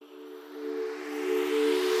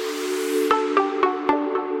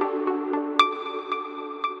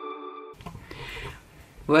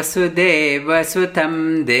वसुदेवसुतं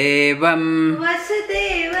देवं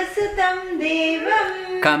वसुदेवसुतं देवं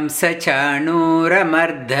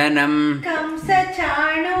कंसचाणूरमर्दनं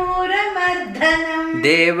कंसचाणूरमर्दनं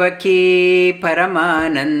देवकी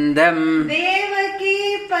परमानन्दं देवकी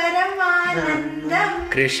परमानन्दं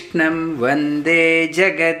कृष्णं वन्दे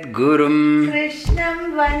जगद्गुरुं कृष्णं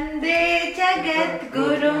वन्दे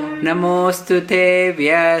जगद्गुरुं नमोऽस्तु ते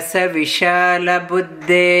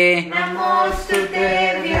व्यासविशालबुद्धे नमोऽस्तु ते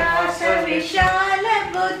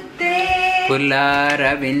व्यासविशालबुद्धे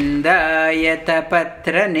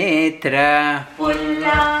पुल्लारविन्दायतपत्रनेत्र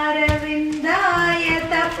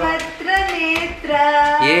पुल्लारविन्दायतपत्रनेत्र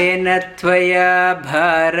येन त्वया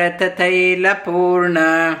भारततैलपूर्ण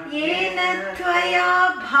येन त्वया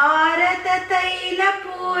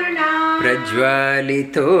भारततैलपूर्णा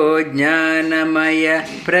प्रज्वालितो ज्ञानमय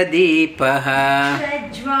प्रदीपः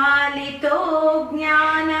प्रज्वालितो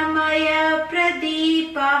ज्ञानमय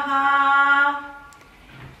प्रदीपः.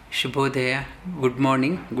 Shubhodaya, good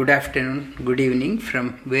morning, good afternoon, good evening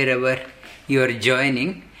from wherever you are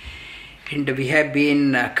joining. And we have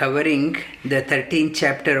been covering the 13th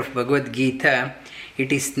chapter of Bhagavad Gita.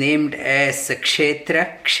 It is named as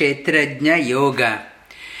Kshetra, Kshetrajna Yoga,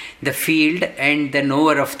 the field and the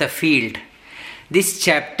knower of the field. This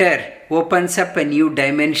chapter opens up a new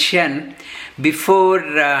dimension. Before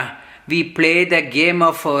we play the game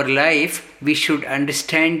of our life, we should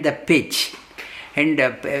understand the pitch. And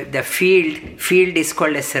the field is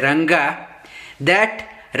called as Ranga. That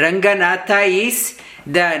Ranganatha is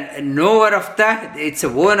the knower of it's the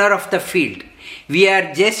owner of the field. We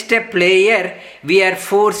are just a player. We are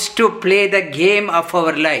forced to play the game of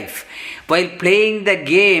our life. While playing the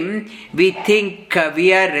game, we think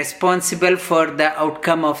we are responsible for the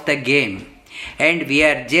outcome of the game. And we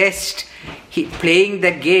are just playing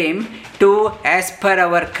the game to, as per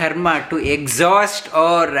our karma, to exhaust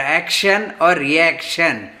our action or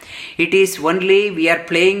reaction. It is only we are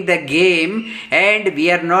playing the game and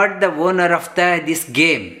we are not the owner of this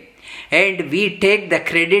game. And we take the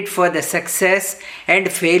credit for the success and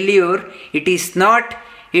failure. It is not,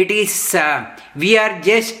 it is, we are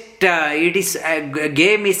just, it is, a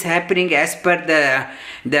game is happening as per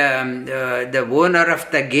the owner of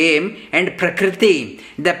the game. And Prakriti,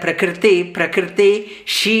 the Prakriti,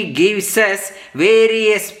 she gives us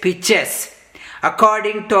various pitches.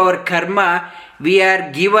 According to our karma, we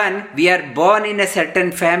are born in a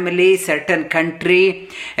certain family, certain country,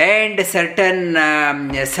 and certain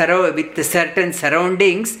with certain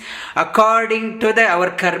surroundings. According to our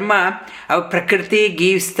karma, our Prakriti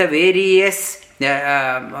gives the various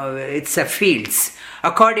it's a fields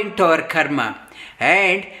according to our karma.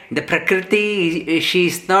 And the Prakriti, she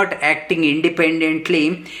is not acting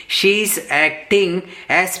independently. She is acting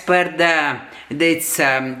as per the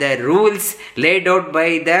rules laid out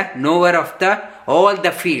by the knower of all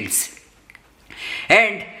the fields.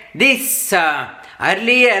 And this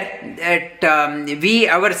earlier that we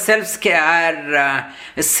ourselves are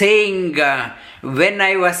saying, when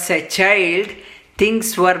I was a child,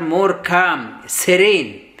 things were more calm,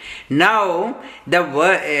 serene. Now, now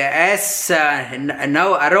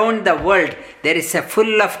around the world, there is a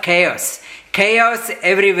full of chaos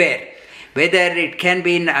everywhere. Whether it can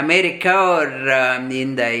be in America or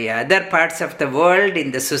in the other parts of the world,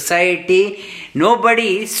 in the society,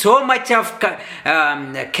 nobody, so much of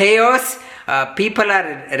chaos, people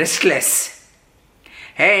are restless.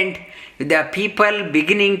 And the people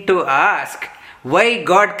beginning to ask why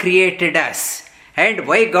God created us. And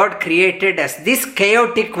why God created us. This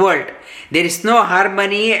chaotic world. There is no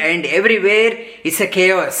harmony and everywhere is a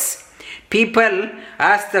chaos. People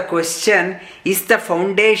ask the question, is the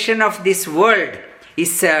foundation of this world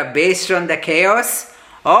is based on the chaos,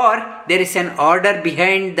 or there is an order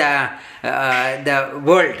behind the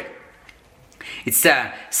world? It's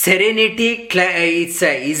a serenity,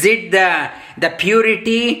 is it the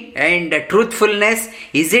purity and the truthfulness?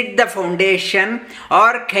 Is it the foundation,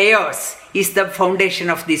 or chaos is the foundation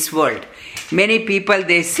of this world? Many people,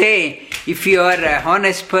 they say, if you are a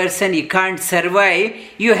honest person, you can't survive.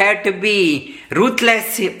 You have to be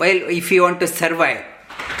ruthless if you want to survive.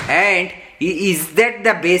 And is that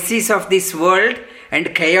the basis of this world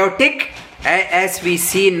and chaotic as we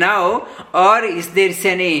see now, or is there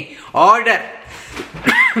any order?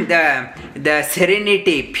 the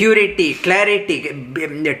serenity, purity, clarity,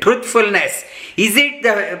 the truthfulness, is it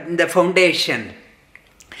the foundation?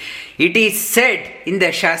 It is said in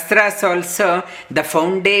the Shastras also, the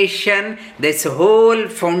foundation, this whole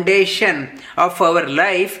foundation of our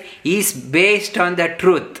life is based on the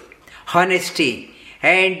truth, honesty,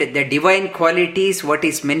 and the divine qualities, what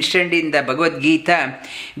is mentioned in the Bhagavad Gita.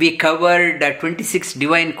 We covered 26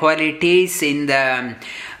 divine qualities in the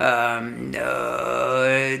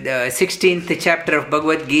 16th chapter of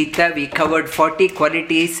Bhagavad Gita. We covered 40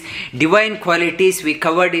 qualities, divine qualities. We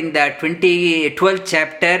covered in the 12th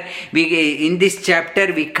chapter. In this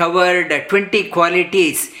chapter we covered 20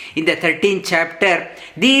 qualities in the 13th chapter.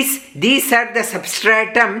 These are the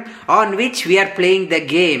substratum on which we are playing the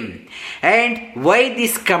game. And why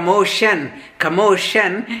this commotion?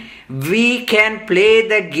 We can play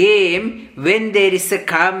the game when there is a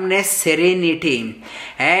calmness, serenity.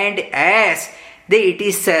 And as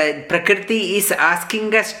Prakriti is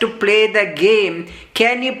asking us to play the game.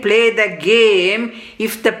 Can you play the game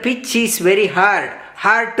if the pitch is very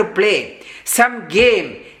hard to play? Some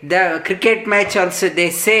game, the cricket match also, they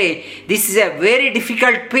say this is a very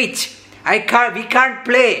difficult pitch. We can't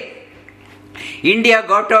play. India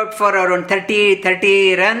got out for around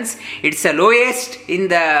 30 runs. It's the lowest in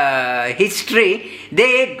the history.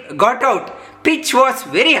 They got out. Pitch was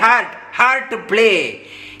very hard to play.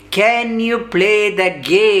 Can you play the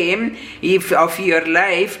game of your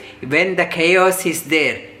life when the chaos is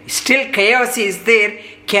there? Still chaos is there.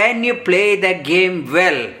 Can you play the game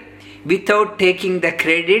well without taking the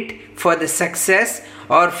credit for the success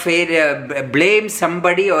or blame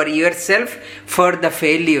somebody or yourself for the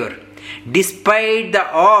failure? Despite the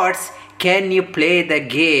odds, can you play the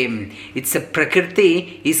game? It's a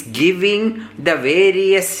Prakriti is giving the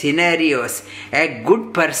various scenarios. A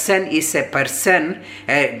good person is a person.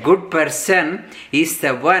 A good person is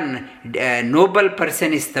the one. A noble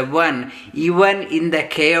person is the one. Even in the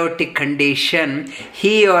chaotic condition,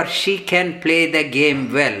 he or she can play the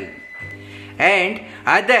game well. And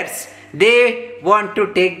others, they want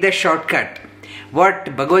to take the shortcut.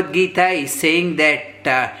 What Bhagavad Gita is saying that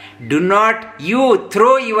do not you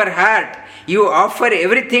throw your heart, you offer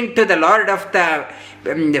everything to the Lord of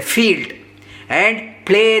the field and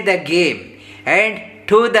play the game, and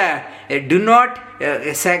do not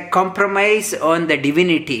compromise on the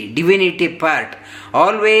divinity part.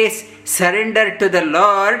 Always surrender to the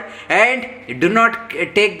Lord and do not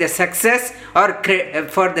take the success or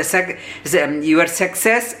for your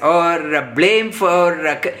success or blame for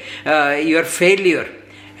your failure.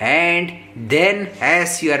 And then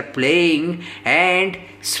as you are playing and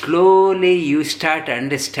slowly you start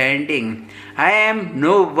understanding, I am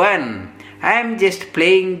no one. I am just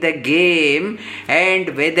playing the game,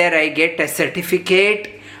 and whether I get a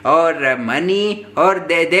certificate or money or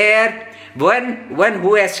one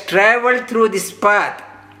who has traveled through this path,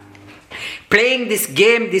 playing this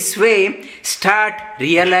game this way, start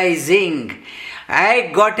realizing I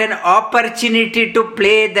got an opportunity to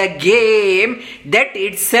play the game. That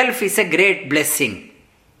itself is a great blessing.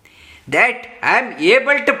 That I am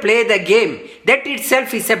able to play the game, that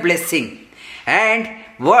itself is a blessing. And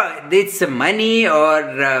this money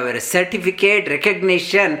or certificate,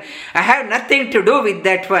 recognition, I have nothing to do with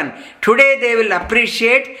that one. Today they will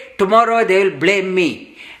appreciate, tomorrow they will blame me.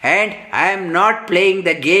 And I am not playing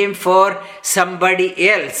the game for somebody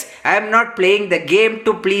else. I am not playing the game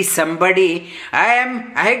to please somebody.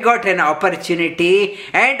 I got an opportunity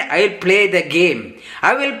and I will play the game.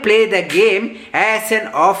 I will play the game as an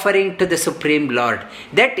offering to the Supreme Lord.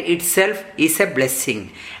 That itself is a blessing.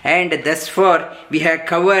 And thus far we have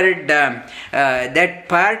covered that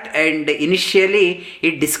part, and initially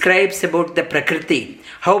it describes about the Prakriti,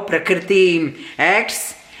 how Prakriti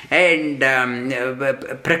acts, and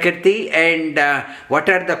Prakriti, and what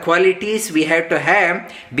are the qualities we have to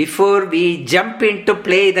have before we jump into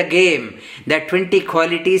play the game. The 20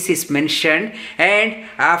 qualities is mentioned, and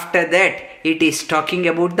after that it is talking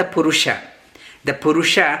about the Purusha. The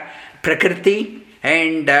Purusha, Prakriti,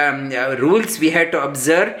 and rules we have to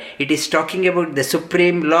observe. It is talking about the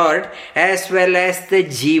Supreme Lord as well as the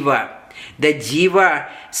Jiva. The Jiva,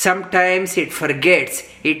 sometimes it forgets,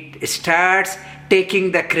 it starts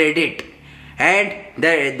taking the credit, and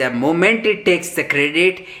the moment it takes the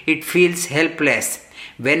credit, it feels helpless.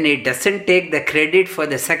 When it doesn't take the credit for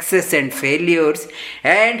the success and failures,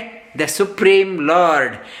 and the Supreme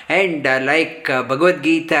Lord, and like Bhagavad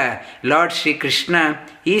Gita, Lord Shri Krishna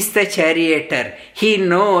is the charioteer. He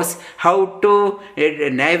knows how to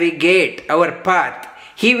navigate our path.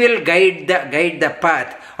 He will guide the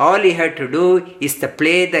path. All you have to do is to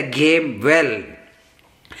play the game well.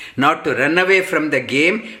 Not to run away from the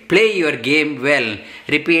game, play your game well.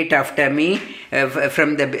 Repeat after me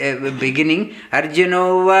from the beginning. Arjuna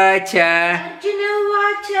Vacha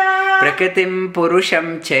Prakritim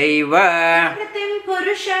Purusham Chaiva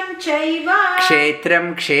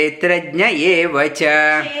Kshetram Kshetrajna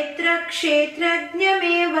Evacha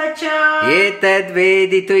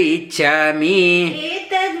एतद्वेदितु इच्छामि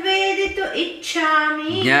एतद्वेदितु इच्छामि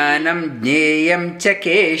ज्ञानं ज्ञेयं च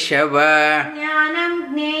केशव ज्ञानं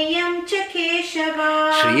ज्ञेयं च केशव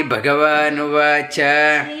श्रीभगवानुवाच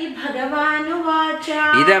श्रीभगवानुवाच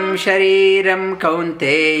इदं शरीरं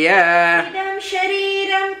कौन्तेय इदं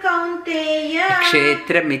शरीरं कौन्तेय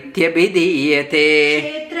क्षेत्रमित्यभिधीयते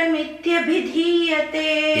क्षेत्रमित्यभिधीयते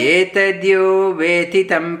एतद्यो वेति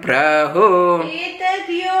तं प्राहुः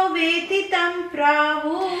एतद्यो वेति तं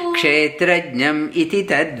प्राहुः क्षेत्रज्ञम् इति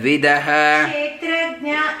तद्विदः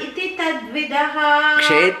क्षेत्रज्ञ इति तद्विदः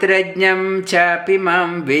क्षेत्रज्ञं चापि मां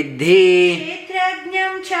विद्धि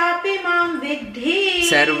क्षेत्रज्ञं चापि मां विद्धि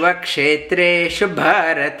सर्वक्षेत्रेषु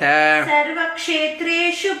भारत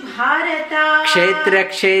सर्वक्षेत्रेषु भारत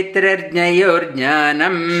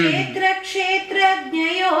क्षेत्रक्षेत्रज्ञयोर्ज्ञानं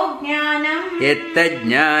क्षेत्रक्षेत्रज्ञयो ज्ञानं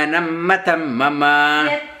यत्तज्ज्ञानं मतं मम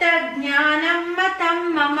यत्तज्ज्ञानं मतं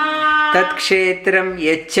मम तत्क्षेत्रं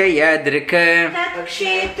यच्च यादृक्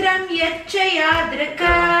तत्क्षेत्रं यच्च यादृक्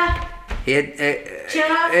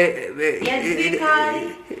यद्विकारि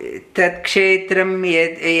तत्क्षेत्रं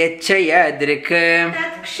यच्च यादृक्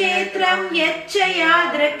तत्क्षेत्रं यच्च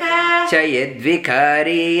यादृक् च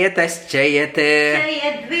यद्विकारी यतश्च यत्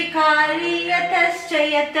यद्विकारि यतश्च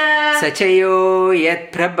यत् स च यो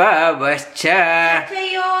यत्प्रभावश्च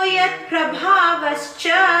यो यत्प्रभावश्च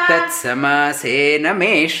तत्समासेन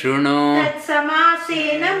मे शृणु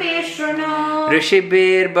तत्समासेन मे शृणु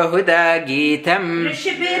ऋषिभिर्बहुधा गीतम्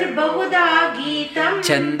ऋषिभिर्बहुधा गीतम्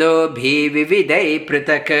छन्दोभिर्विविधैः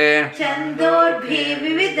पृथक्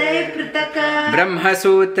छन्दोभिर्विविधैः पृथक्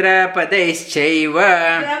ब्रह्मसूत्रपदैश्चैव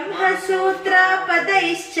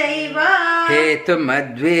ब्रह्मसूत्रपदैश्चैव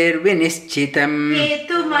हेतुमद्भिर्विनिश्चितम्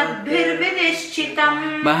हेतुमद्भिर्विनिश्चितम्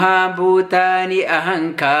महाभूतानि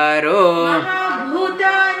अहङ्कारो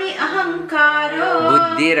महाभूतानि अहङ्कारो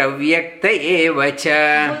बुद्धिरव्यक्त एव च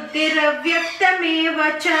बुद्धिरव्यक्तमेव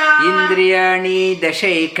च इन्द्रियाणि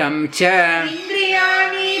दशैकं च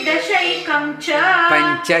इन्द्रियाणि दशैकं च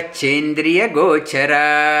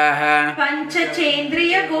पञ्चचेन्द्रियगोचराः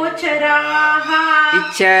पञ्चचेन्द्रियगोचराः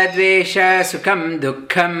इच्छा द्वेष सुखं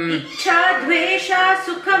दुःखम् इच्छा द्वेष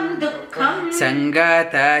सुखं दुःखं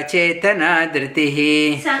सङ्गाता चेतना धृतिः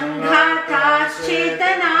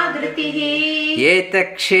सङ्घाताश्चेतना धृतिः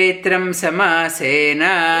एतत्क्षेत्रं समासेन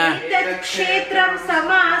एतत्क्षेत्रं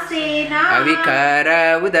समासेन अविकारा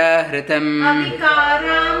उदाहृतम्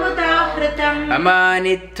अविकारामुदाहृतम्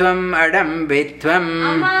अमानित्वम् अडम्बित्वम्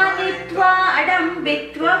अमानित्वा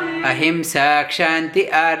अडम्बित्वम् अहिंसा क्षान्ति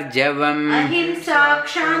आर्जवम् अहिंसा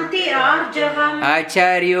क्षान्ति आर्जवम्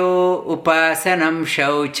आचार्यो उपासनं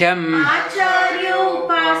शौचम्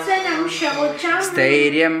आचार्योपासनं शौचं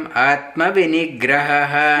स्थैर्यम्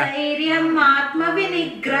आत्मविनिग्रहः धैर्यम्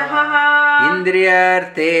आत्मविनिग्रहः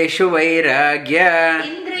इन्द्रियार्थेषु वैराग्य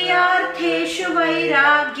इन्द्रियार्थेषु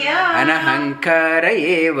वैराग्य अनहङ्कार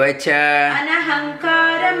एव च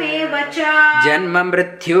अनहङ्कारमेव च जन्म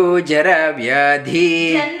मृत्यु जरा व्याधि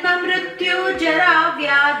जन्म मृत्यु जरा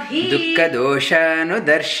व्याधि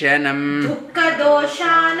दुःखदोषानुदर्शनम्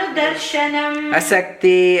दुःखदोषानुदर्शनम्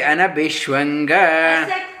असक्ति अनभिष्वङ्ग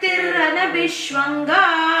आसक्तिरनभिष्वङ्गा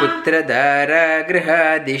पुत्रदारा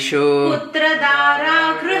गृहादिषु पुत्रदारा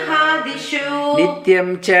गृहादिषु नित्यं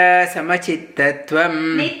च समचित्तत्वम्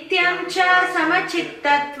नित्यं च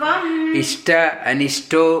समचित्तत्वम् इष्ट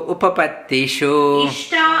अनिष्टो उपपत्तिषु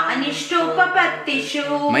इष्ट अनिष्टोपपत्तिषु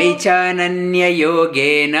मयि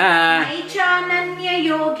चानन्ययोगेन मयि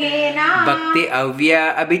चानन्ययोगेन भक्ति अव्या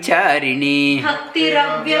अभिचारिणी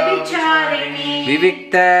भक्तिरव्यभिचारिणी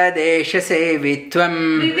विविक्तदेशसेवित्वम्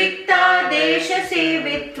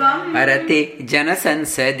विविक्तादेशसेवित्वम् अरति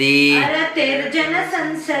जनसंसदि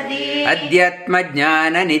अरतिर्जनसंसदि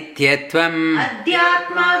अध्यात्मज्ञाननित्यत्वम्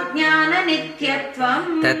अध्यात्मज्ञाननित्यत्वम्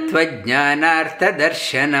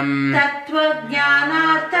तत्त्वज्ञानार्थदर्शनम्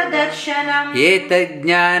तत्त्वज्ञानार्थदर्शनम्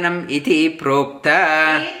एतज्ज्ञानम् इति प्रोक्ता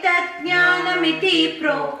एतज्ज्ञानमिति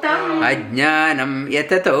प्रोक्तम् अज्ञानं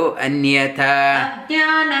यततो अन्यथा.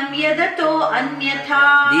 अज्ञानं यदतो अन्यथा.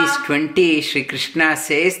 These 20 Sri Krishna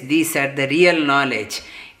says these are the real knowledge.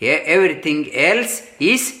 Everything else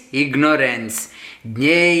is ignorance.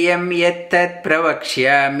 ज्ञेयं यत्तत्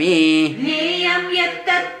प्रवक्ष्यामि ज्ञेयं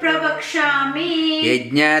यत्तत् प्रवक्ष्यामि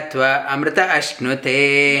यज्ञात्वा अमृत अश्नुते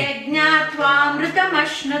यज्ञात्वा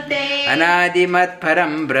अमृतमश्नुते अनादिमत्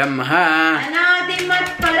परं ब्रह्म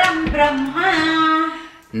अनादिमत् परं ब्रह्म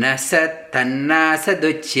न सत्तन्ना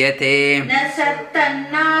सदुच्यते न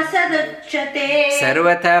सत्तन्ना सदुच्यते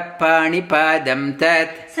सर्वतः पाणिपादं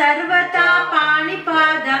तत् सर्वता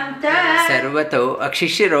पाणिपादं तत् सर्वतो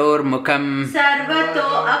अक्षिशिरोर्मुखम् सर्वतो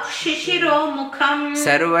अक्षिशिरोमुखम्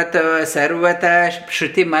सर्वतः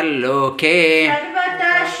श्रुतिमल्लोके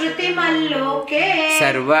सर्वतः श्रुतिमल्लोके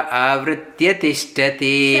सर्व आवृत्य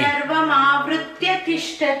तिष्ठति. सर्वमावृत्य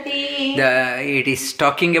तिष्ठति. It is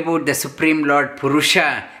talking about the Supreme Lord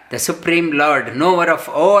Purusha, the Supreme Lord, knower of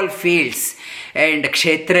all fields, and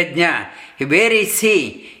Kshetrajna. Where is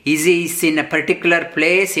he? Is he in a particular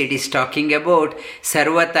place? It is talking about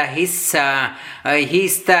Sarvata. He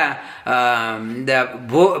is the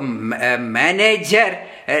manager,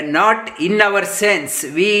 not in our sense.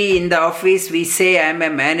 We in the office, we say I am a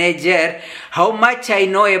manager. How much I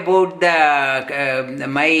know about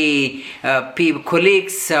my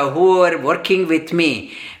colleagues who are working with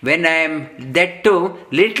me. When I am that too,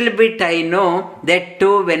 little bit I know. That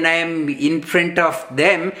too, when I am in front of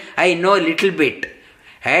them, I know little bit.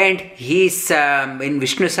 And he's in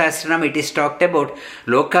Vishnu Sahasranam it is talked about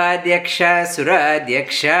Lokadyaksha,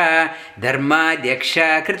 Suradyaksha,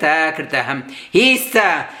 Dharmadyaksha, Kritaham. He is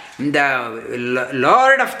the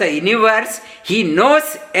Lord of the universe. He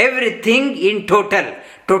knows everything in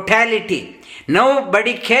totality.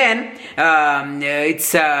 Nobody can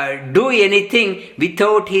do anything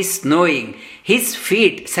without his knowing. His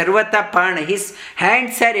feet, Sarvata Pana, his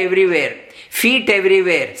hands are everywhere. Feet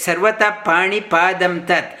everywhere. Sarvata Pani Padam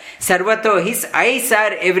Tat. Sarvato, his eyes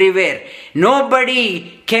are everywhere.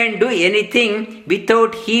 Nobody can do anything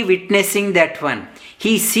without he witnessing that one.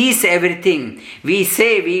 He sees everything. We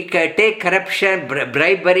say we take corruption,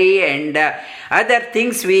 bribery and other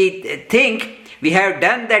things. We think we have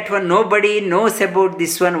done that one. Nobody knows about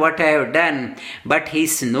this one, what I have done. But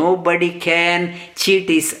nobody can cheat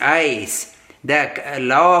his eyes. The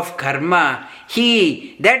law of karma.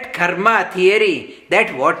 That karma theory,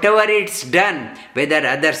 that whatever it's done, whether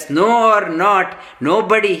others know or not,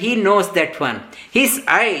 he knows that one. His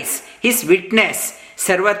eyes, his witness,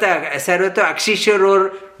 Sarvata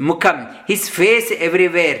Akshishurur Mukham, his face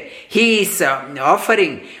everywhere. He is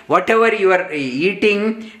offering whatever you are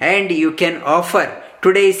eating and you can offer.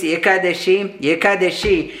 Today is Ekadashi,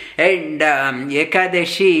 and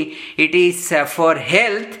Ekadashi, it is for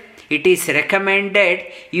health. It is recommended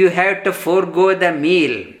you have to forego the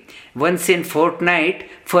meal once in fortnight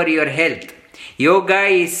for your health. Yoga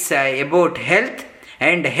is about health,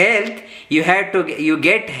 and health you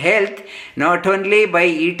get health not only by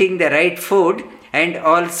eating the right food, and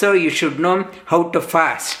also you should know how to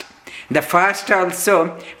fast. The fast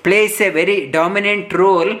also plays a very dominant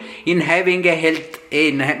role in having a health,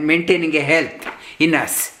 in maintaining a health in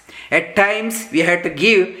us. At times we have to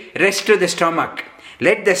give rest to the stomach.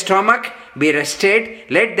 Let the stomach be rested.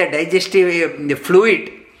 Let the digestive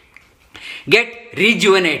fluid get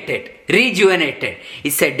rejuvenated.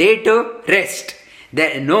 It's a day to rest.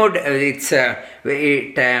 It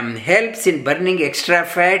helps in burning extra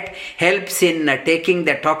fat, helps in taking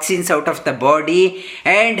the toxins out of the body,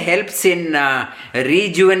 and helps in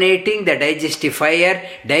rejuvenating the digestive fire.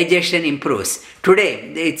 Digestion improves.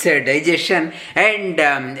 Today it's a digestion, and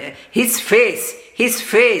his face,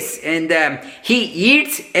 and he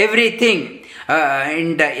eats everything.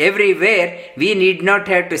 And everywhere, we need not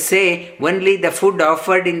have to say only the food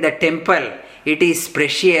offered in the temple. It is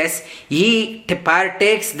precious. He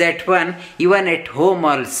partakes that one even at home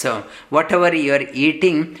also. Whatever you are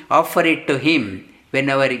eating, offer it to him.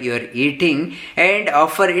 Whenever you are eating, and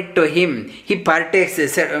offer it to him. He partakes.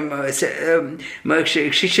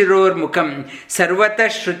 Shishiror Mukham Sarvata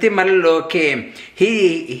Shrutimaloke.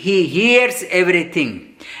 He hears everything.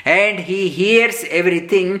 And he hears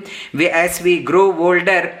everything. As we grow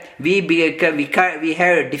older, we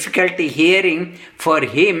have difficulty hearing for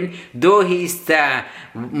him. Though he is the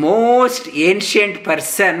most ancient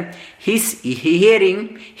person, his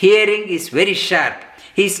hearing is very sharp.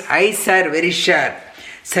 His eyes are very sharp.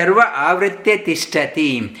 Sarva avritya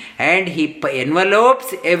tishtati, and he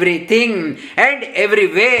envelopes everything and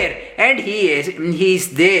everywhere, and he is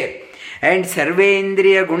there. And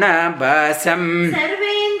Sarvendriya Guna Bhasam,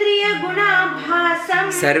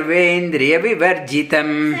 Sarvendriya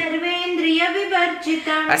Vivarjitam,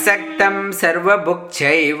 Asaktam Sarva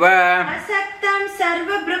Bhukchaiva,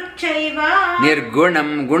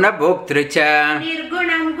 Nirgunam Guna Bhoktrucha,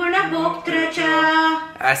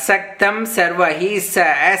 Asaktam Sarva, he is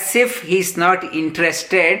as if he is not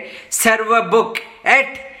interested. Sarva Bhuk,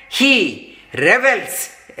 he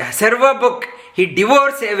revels. Sarva Bhuk, he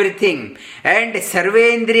devours everything. And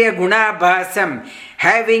Sarvendriya Guna Bhasam,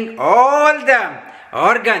 having all the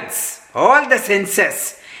organs, all the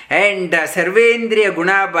senses, and Sarvendriya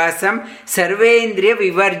Gunabhasam, Sarvendriya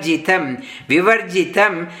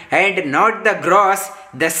Vivarjitam, and not the gross,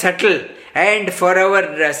 the subtle. And for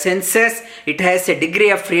our senses, it has a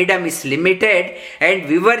degree of freedom is limited, and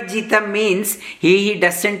Vivarjitam means he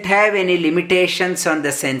doesn't have any limitations on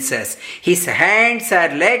the senses. His hands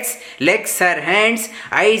are legs, legs are hands,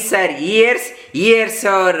 eyes are ears, ears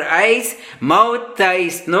are eyes, mouth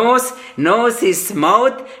is nose, nose is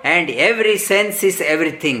mouth, and every sense is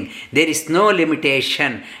everything. There is no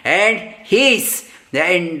limitation. And his the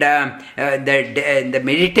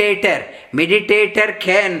meditator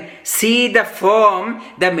can see the form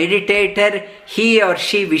the meditator he or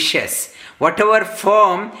she wishes, whatever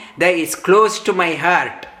form that is close to my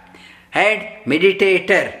heart. And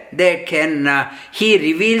meditator, they can he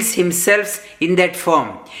reveals himself in that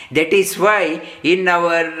form. That is why in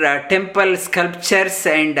our temple sculptures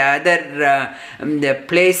and other the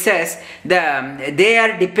places, they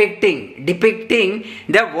are depicting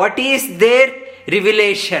the what is their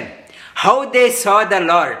revelation, how they saw the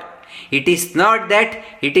Lord. It is not that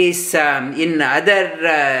it is in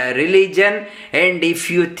other religion, and if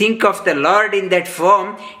you think of the Lord in that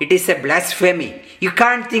form, it is a blasphemy. You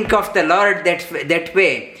can't think of the Lord that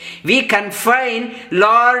way. We confine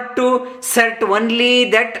Lord to only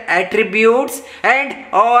that attributes, and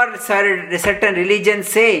or certain religions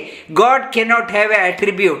say God cannot have an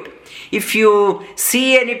attribute. If you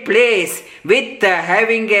see any place with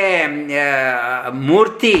having a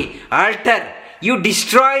murti, altar, you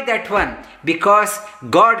destroy that one, because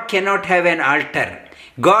God cannot have an altar.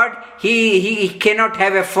 God, he cannot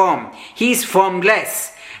have a form. He is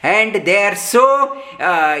formless. And they are so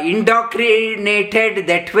indoctrinated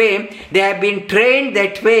that way, they have been trained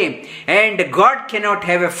that way, and God cannot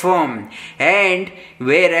have a form. And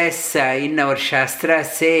whereas in our Shastra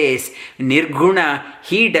says Nirguna,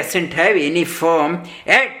 he doesn't have any form,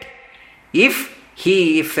 yet if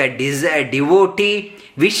a devotee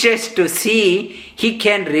wishes to see, he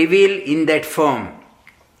can reveal in that form.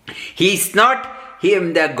 He is not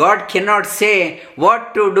the God cannot say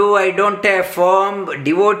what to do, I don't have form.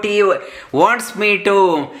 Devotee wants me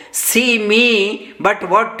to see me, but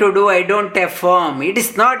what to do, I don't have form. It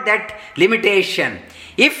is not that limitation.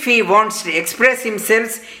 If he wants to express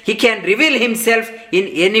himself, he can reveal himself in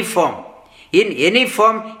any form. In any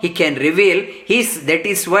form he can reveal. That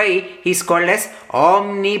is why he is called as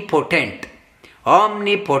omnipotent.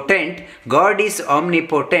 Omnipotent. God is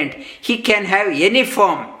omnipotent. He can have any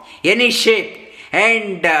form, any shape.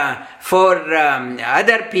 And for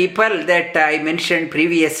other people that I mentioned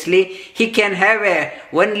previously, he can have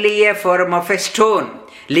only a form of a stone,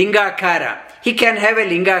 lingakara. He can have a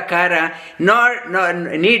lingakara,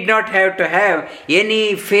 need not have to have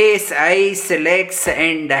any face, eyes, legs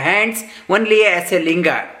and hands, only as a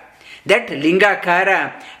linga. That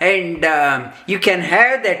lingakara, and you can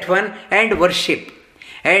have that one and worship.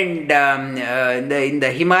 And in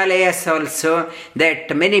the Himalayas also,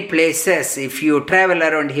 that many places, if you travel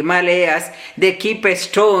around Himalayas, they keep a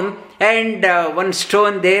stone and one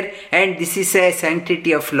stone there, and this is a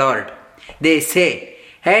sanctity of Lord, they say.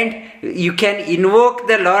 And you can invoke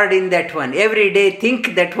the Lord in that one. Every day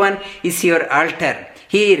think that one is your altar.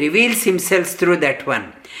 He reveals himself through that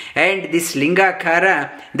one. And this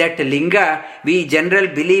Lingakara, that Linga, we general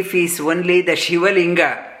belief is only the Shiva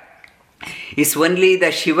Linga. Is only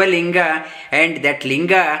the Shiva Linga, and that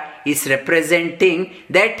Linga is representing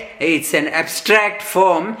that it's an abstract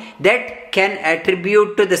form that can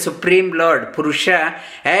attribute to the Supreme Lord, Purusha,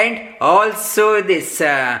 and also this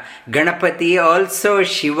Ganapati, also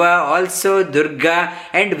Shiva, also Durga,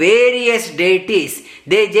 and various deities.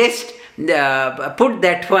 They just put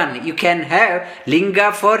that one. You can have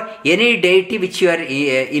linga for any deity which you are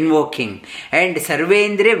invoking. And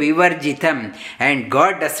Sarvendriya Vivarjitam. And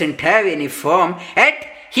God doesn't have any form, yet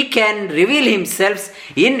he can reveal himself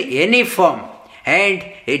in any form. And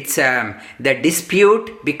it's the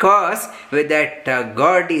dispute, because with that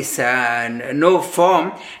God is no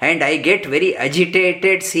form, and I get very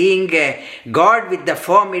agitated seeing God with the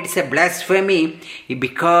form. It's a blasphemy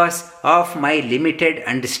because of my limited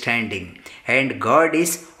understanding. And God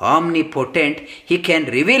is omnipotent. He can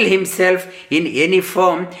reveal himself in any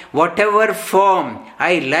form. Whatever form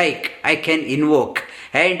I like, I can invoke.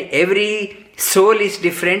 And every soul is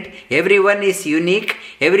different, everyone is unique,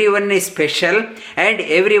 everyone is special, and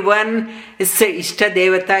everyone is Ishta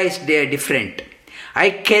Devata is different.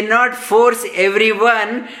 I cannot force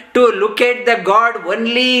everyone to look at the God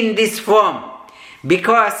only in this form,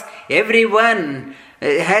 because everyone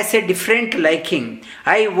has a different liking.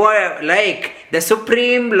 I like the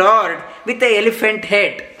Supreme Lord with the elephant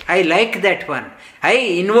head. I like that one. I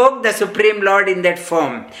invoke the Supreme Lord in that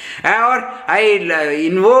form. Or I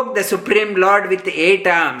invoke the Supreme Lord with 8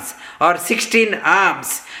 arms or 16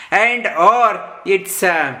 arms. And or it's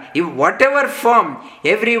whatever form,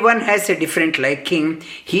 everyone has a different liking.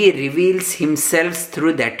 He reveals himself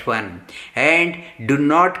through that one. And do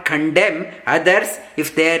not condemn others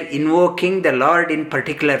if they are invoking the Lord in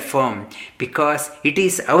particular form, because it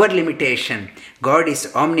is our limitation. God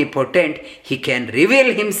is omnipotent. He can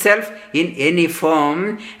reveal himself in any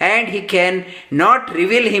form, and he can not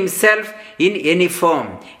reveal himself in any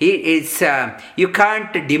form. You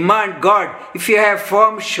can't demand God, if you have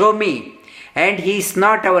form, show me. And he is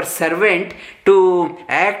not our servant to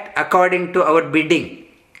act according to our bidding.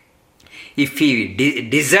 If he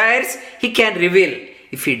desires, he can reveal.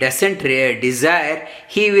 If he doesn't desire,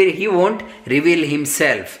 he won't reveal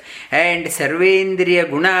himself. And sarvendriya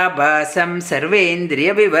gunabhasam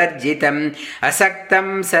sarvendriya vivarjitam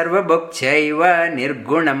asaktam sarvabhukchaiva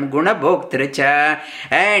nirgunam gunabhoktracha.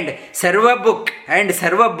 And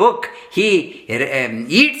sarvabhuk, he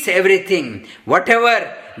eats everything,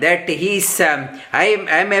 whatever that he is. I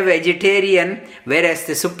am a vegetarian, whereas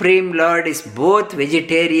the Supreme Lord is both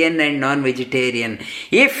vegetarian and non-vegetarian.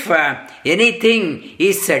 If anything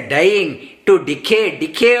is dying to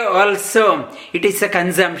decay also, it is a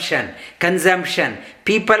consumption.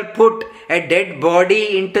 People put a dead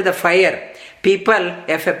body into the fire. People,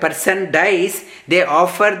 if a person dies, they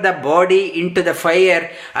offer the body into the fire.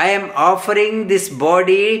 I am offering this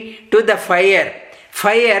body to the fire,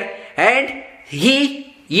 and he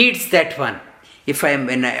eats that one.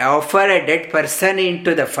 When I offer a dead person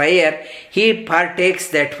into the fire, he partakes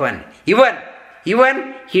that one.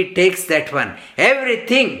 Even he takes that one.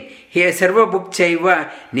 Everything. Here, Sarvabhukchaiva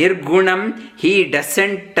Nirgunam, he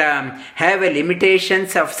doesn't have a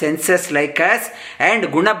limitations of senses like us, and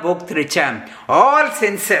Gunabhoktricha, all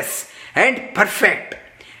senses, and perfect.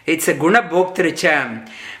 It's a Gunabhoktricha.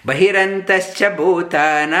 Bahirantascha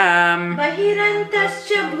bhutanam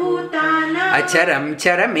acharam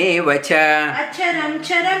charamevacha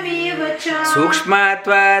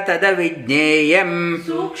sukshmatva tadavidneyam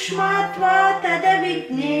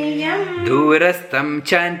durastam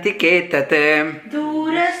chantike tat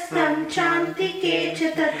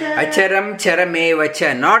acharam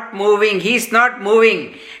charamevacha. Not moving, he is not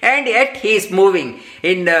moving, and yet he is moving.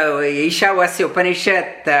 In the Ishavasya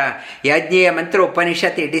Upanishad, Yajñeya Mantra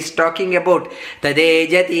Upanishad, it is talking about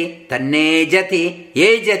Tadejati, Tannejati,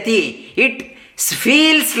 Yejati. It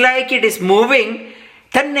feels like it is moving.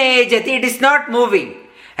 Tannejati, it is not moving.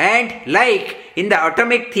 And like in the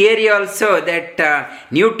atomic theory also, that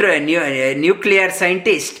nuclear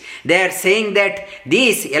scientists, they are saying that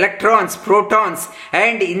these electrons, protons,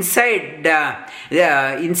 and inside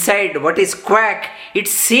what is quark, it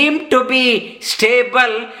seemed to be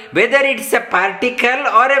stable, whether it's a particle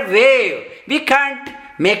or a wave. We can't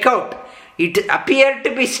make out. It appeared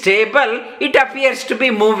to be stable, it appears to be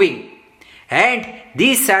moving. And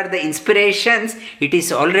these are the inspirations. It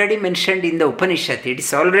is already mentioned in the Upanishad. It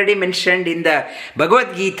is already mentioned in the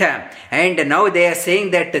Bhagavad Gita. And now they are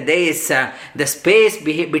saying that there is the space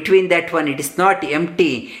between that one. It is not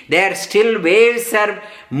empty. There are still waves are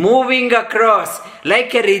moving across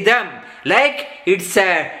like a rhythm. Like it's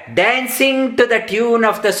dancing to the tune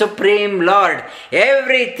of the Supreme Lord.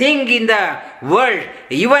 Everything in the world,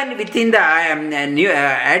 even within the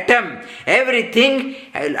atom, everything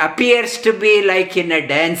appears to be like in a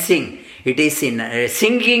dancing. It is in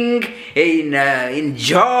singing, in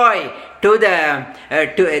joy. They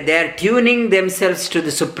are tuning themselves to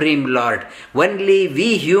the Supreme Lord. Only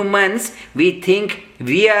we humans, we think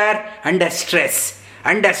we are under stress.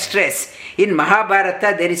 In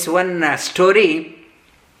Mahabharata, there is one story,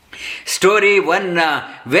 one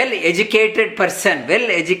well-educated person,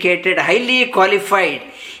 highly qualified.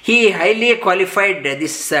 He highly qualified,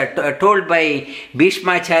 this told by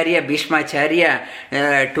Bhishmacharya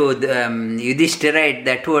to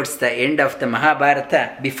Yudhishthira towards the end of the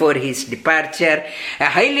Mahabharata, before his departure.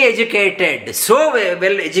 Highly educated, so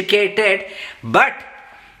well educated, but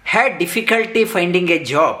had difficulty finding a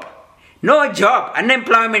job. No job,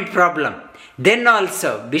 unemployment problem. Then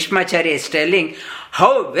also, Bhishmacharya is telling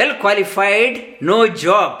how well qualified, no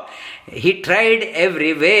job. He tried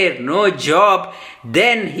everywhere, no job.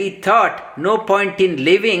 Then he thought, no point in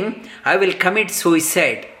living, I will commit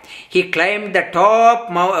suicide. He climbed the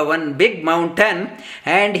top, one big mountain,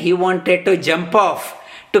 and he wanted to jump off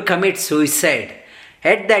to commit suicide.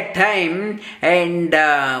 At that time, and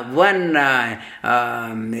one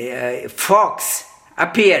fox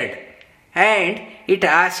appeared. And it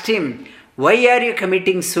asked him, why are you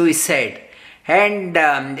committing suicide? And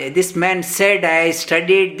this man said, I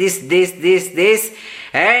studied this,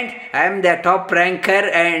 and I am the top ranker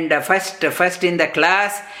and first in the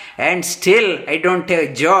class, and still I don't have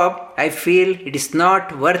a job. I feel it is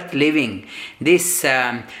not worth living. This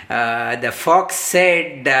the fox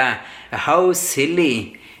said, how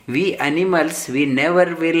silly. We animals, we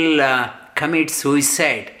never will commit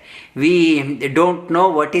suicide. We don't know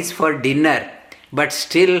what is for dinner, but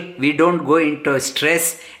still we don't go into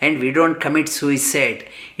stress and we don't commit suicide.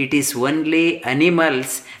 It is only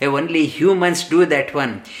animals, only humans do that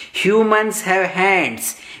one. Humans have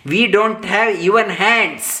hands. We don't have even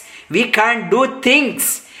hands. We can't do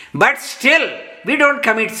things, but still we don't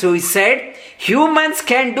commit suicide. Humans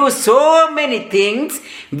can do so many things.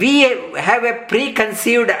 We have a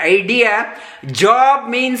preconceived idea. Job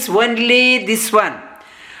means only this one.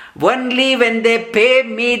 Only when they pay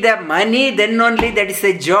me the money, then only that is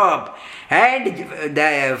a job. And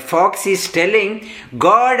the fox is telling,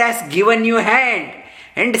 God has given you hand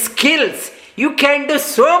and skills. You can do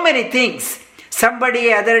so many things.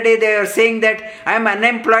 Somebody other day they were saying that I am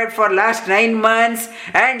unemployed for last 9 months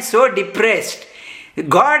and so depressed.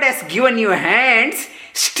 God has given you hands,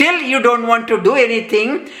 still you don't want to do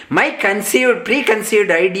anything. My preconceived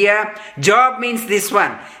idea, job means this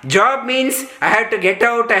one. Job means I have to get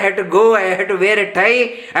out, I have to go, I have to wear a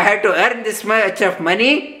tie, I have to earn this much of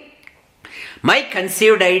money. My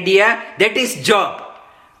conceived idea, that is job.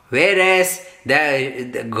 Whereas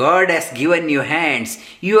the God has given you hands.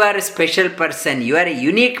 You are a special person. You are a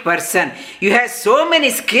unique person. You have so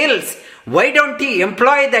many skills. Why don't you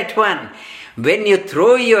employ that one? When you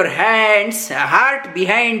throw your hands, heart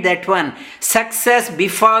behind that one, success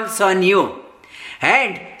befalls on you.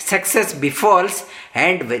 And success befalls.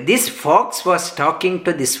 And this fox was talking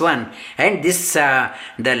to this one. And this, the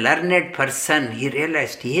learned person, he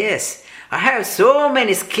realized, yes, I have so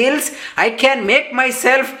many skills. I can make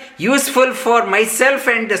myself useful for myself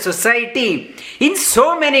and the society in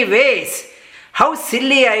so many ways. How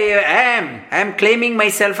silly I am. I am claiming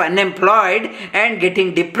myself unemployed and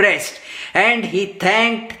getting depressed. And he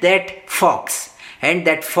thanked that fox. And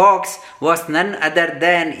that fox was none other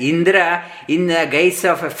than Indra. In the guise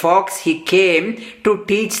of a fox, he came to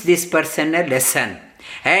teach this person a lesson.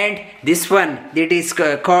 And this one, it is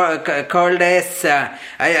called as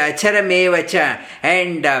Acharamevacha.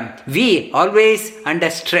 And we always under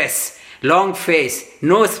stress. Long face,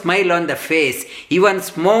 no smile on the face, even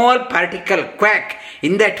small particle quack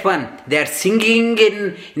in that one. They are singing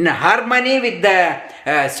in harmony with the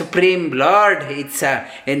Supreme Lord. It's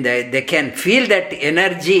they can feel that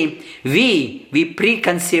energy. We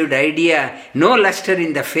preconceived idea, no luster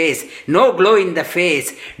in the face, no glow in the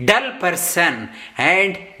face, dull person.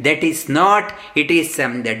 And that is not, it is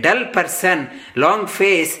the dull person, long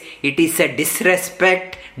face, it is a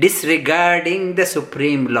disrespect, disregarding the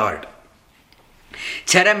Supreme Lord.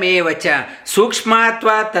 Charamevacha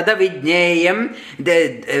Sukshmatva Tada Vijneyam,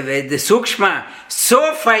 the Sukshma,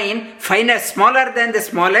 so fine, finer, smaller than the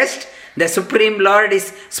smallest. The Supreme Lord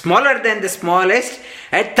is smaller than the smallest.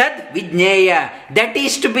 Tad Vijneya, that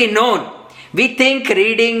is to be known. We think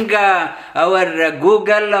reading our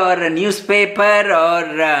Google or newspaper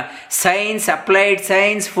or science, applied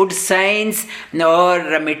science, food science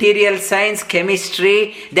or material science,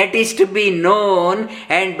 chemistry, that is to be known.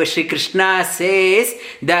 And Shri Krishna says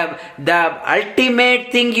the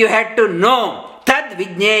ultimate thing you have to know, Tad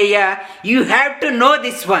Vijneya, you have to know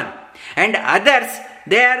this one. And others,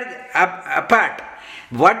 they are apart.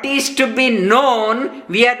 What is to be known,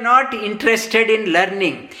 we are not interested in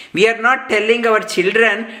learning. We are not telling our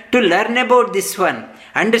children to learn about this one.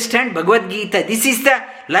 Understand Bhagavad Gita. This is the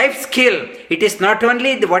life skill. It is not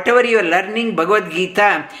only whatever you are learning Bhagavad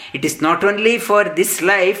Gita, it is not only for this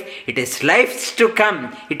life, it is lives to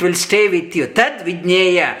come. It will stay with you. Tad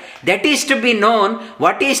Vijneya. That is to be known.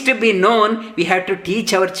 What is to be known, we have to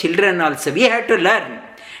teach our children also. We have to learn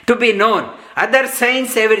to be known. Other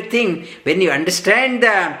science, everything, when you understand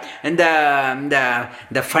the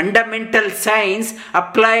fundamental science,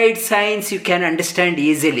 applied science, you can understand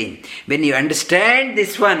easily. When you understand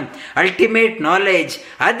this one, ultimate knowledge,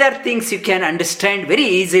 other things you can understand very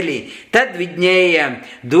easily. Tad Vijneyam,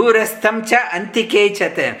 Durastam cha Antike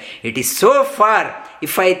chata. It is so far.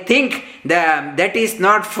 If I think that is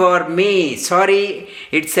not for me, sorry,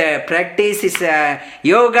 it's a practice,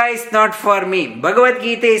 yoga is not for me, Bhagavad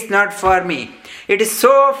Gita is not for me. It is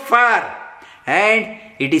so far. And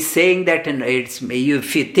it is saying that if you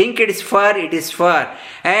think it is far, it is far.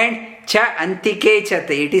 And cha antike chate,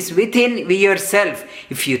 it is within yourself.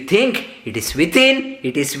 If you think it is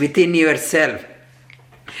within yourself.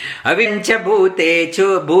 Avincha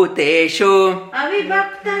bhuteshu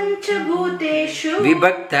अविभक्तं च भूतेषु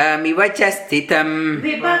vibhaktamiva cha sthitam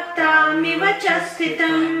विभक्तामिव च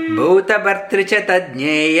स्थितम् bhutavartru cha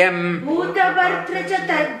tadnyeyam भूतभर्तृ च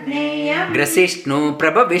तज्ज्ञेयम् grasishnu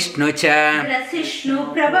prabhavishnu cha ग्रसिष्णु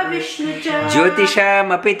प्रभविष्णु च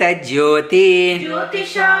jyotishamapi tajyoti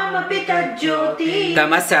ज्योतिषामपि तज्ज्योति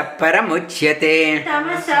tamasa paramuchyate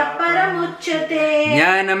तमसः परमुच्यते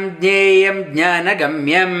jnanam jneyam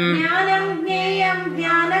jnanagamyam ज्ञानं ज्ञेयं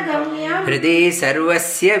ज्ञानगम्यं hridi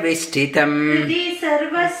sarvasya vishtitam. हृदि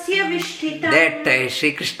सर्वस्य विष्ठितम्. That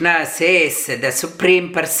Sri Krishna says the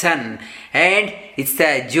Supreme Person, and it's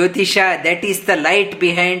the Jyotisha, that is the light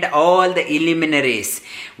behind all the illuminaries.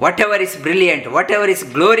 Whatever is brilliant, whatever is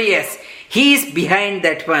glorious, He is behind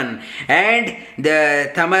that one. And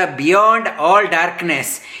the Tama, beyond all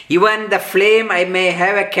darkness, even the flame, I may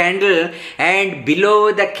have a candle, and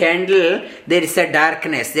below the candle there is a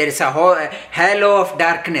darkness, there is a halo of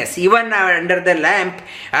darkness. Even under the lamp,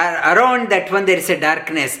 around that one there is a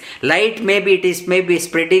darkness. Light, maybe it is maybe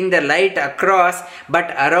spreading the light across, but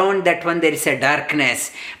around that one there is a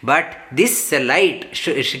darkness. But this light,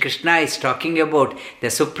 Shri Krishna is talking about the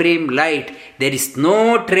supreme light. There is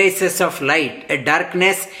no traces of light,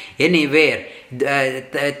 darkness anywhere.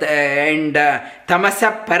 And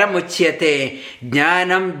tamasa paramuchyate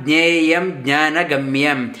jnanam jneyam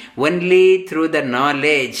jnanagamyam. Only through the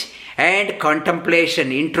knowledge and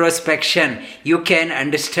contemplation, introspection, you can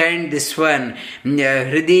understand this one.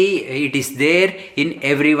 Hridi, it is there in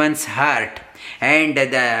everyone's heart. And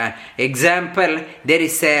the example, there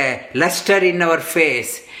is a luster in our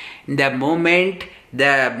face. The moment,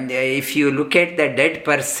 if you look at the dead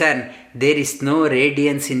person, there is no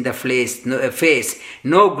radiance in the face,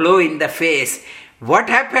 no glow in the face. What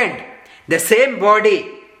happened? The same body,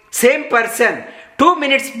 same person, 2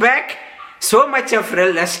 minutes back, so much of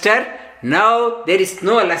luster, now there is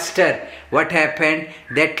no luster. What happened?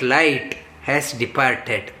 That light has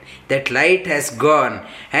departed. That light has gone,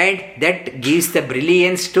 and that gives the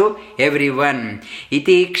brilliance to everyone.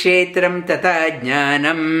 Iti kshetram tata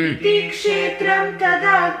jnanam इति क्षेत्रं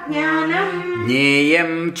तदा ज्ञानम्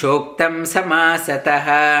jneyam choktam samasatah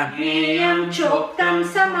ज्ञेयं चोक्तं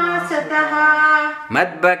समासतः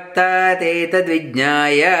madbhakta te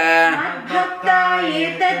tadvijnaya मद्भक्ता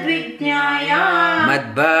एतद्विज्ञाय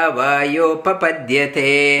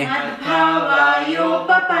madbhavayopapadyate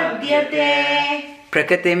मद्भावायोपपद्यते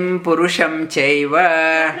prakritim purusham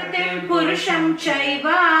chaiva प्रकृतिं पुरुषं चैव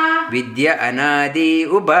vidya anadi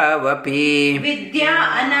ubhavapi. विद्या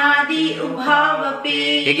अनादि उभावपि.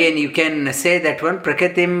 Again you can say that one,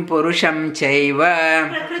 prakritim purusham chaiva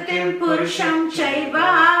प्रकृतिं पुरुषं चैव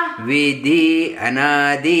vidhi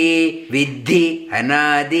anadi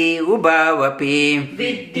ubhavapi.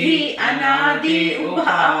 विद्धि अनादि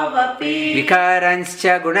उभावपि.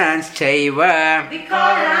 Vikaranscha gunanschaiva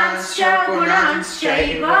विकारांश्च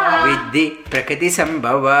गुणांश्चैव vidhi prakriti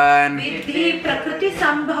sambhavan. विद्धि प्रकृति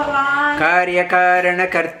संभवान्. Karya karana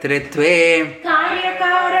kartritve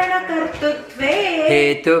कार्यकारण कर्तृत्वे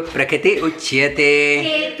hetu prakriti uchyate.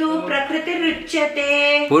 हेतु प्रकृति रुच्यते.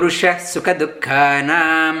 Purusha sukha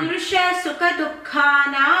dukkhanam पुरुष सुख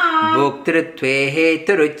दुःखानां bhoktritve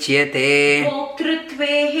hetu ruchyate.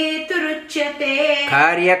 भोक्तृत्वे हेतु रुच्यते.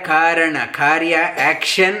 Karya karana, karya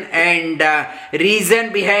action, and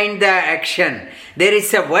reason behind the action. There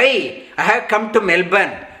is a why I have come to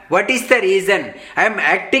Melbourne. What is the reason? I am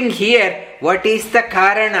acting here. What is the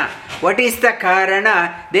karana? What is the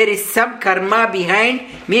karana? There is some karma behind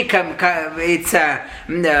me. It's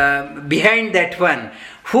behind that one.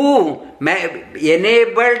 Who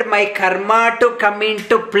enabled my karma to come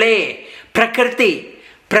into play? Prakriti.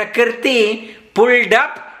 Prakriti pulled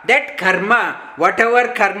up that karma. Whatever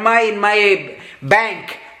karma in my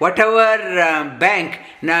bank, whatever bank.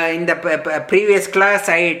 Now in the previous class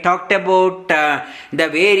I talked about the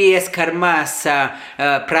various karmas,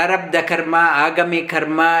 prarabdha karma, agami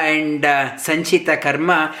karma, and sanchita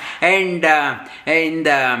karma. And in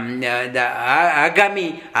the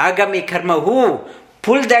agami karma, who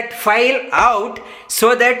pull that file out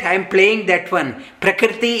so that I am playing that one.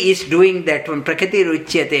 Prakriti is doing that one. Prakriti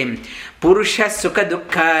ruchyate. Purusha sukha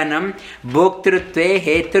dukkhanam bhoktrutve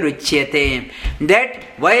hetu ruchyate. That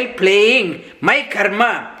while playing my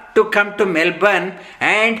karma to come to Melbourne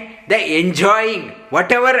and the enjoying,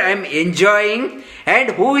 whatever I am enjoying, and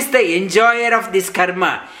who is the enjoyer of this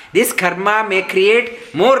karma? This karma may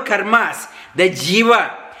create more karmas. The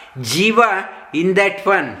jiva in that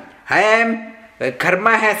one.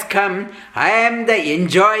 Karma has come, I am the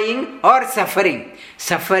enjoying or suffering.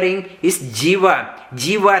 Suffering is jiva.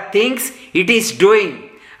 Jiva thinks it is doing.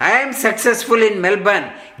 I am successful in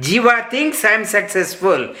Melbourne. Jiva thinks I am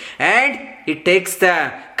successful, and it takes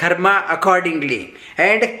the karma accordingly.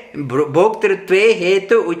 And bhoktrutve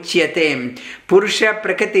hetu uchyate. Purusha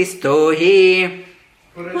prakatisto hi.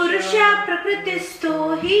 Purusha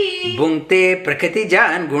prakritisto hi. Bhunkte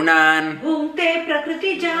prakritijan gunan. Bhunkte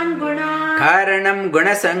prakritijan gunan. Karanam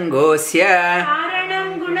gunasangosya.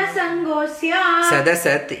 Karanam gunasangosya.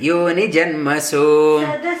 Sadasat yoni janmasu.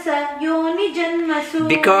 Sadasa yoni janmasu.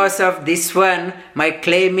 Because of this one, my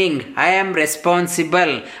claiming, I am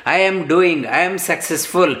responsible, I am doing, I am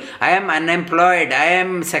successful, I am unemployed, I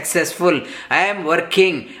am successful, I am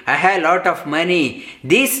working, I have a lot of money.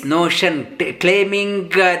 This notion, claiming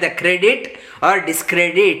the credit or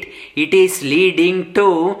discredit, it is leading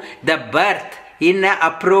to the birth in an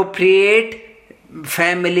appropriate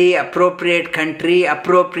family, appropriate country,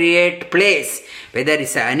 appropriate place. Whether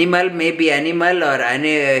it's an animal, maybe animal, or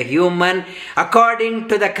a human, according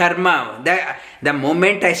to the karma. The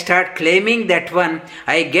moment I start claiming that one,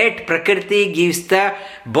 I get Prakriti gives the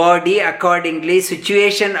body accordingly,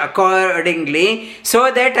 situation accordingly,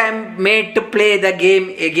 so that I am made to play the game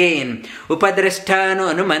again. Upadrashtanu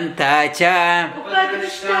anumanta cha.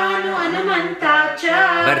 Upadrishtanu anumanta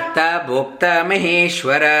cha. Bharta bhokta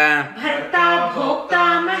maheshwara. Bharta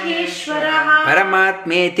bhokta maheshwara.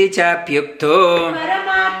 Paramatmeti chapyukto.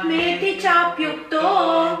 Paramatmeti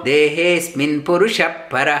chapyukto. Dehesmin purusha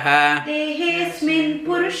paraha. Dehesmin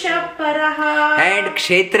purusha paraha. And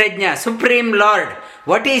Kshetrajna, Supreme Lord,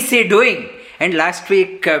 what is he doing? And last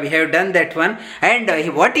week we have done that one.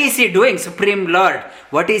 And what is he doing, Supreme Lord?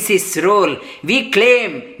 What is his role? We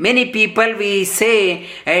claim, many people we say,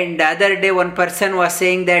 and the other day one person was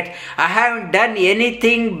saying that I haven't done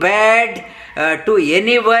anything bad to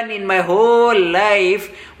anyone in my whole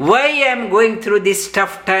life. Why I am going through this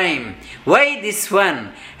tough time? Why this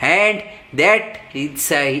one? And that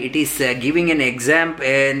it is giving an example,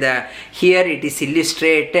 and here it is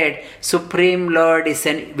illustrated. Supreme Lord is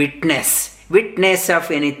a witness of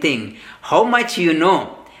anything. How much you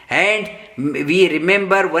know, and we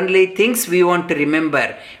remember only things we want to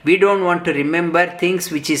remember. We don't want to remember things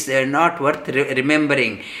which is not worth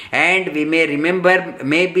remembering. And we may remember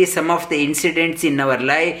maybe some of the incidents in our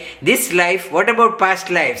life, this life. What about past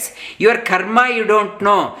lives? Your karma you don't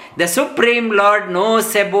know. The Supreme Lord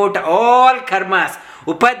knows about all karmas.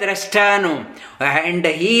 Upadrashtanu, and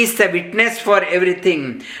he is the witness for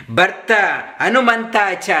everything. Bharta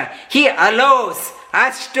anumantacha, he allows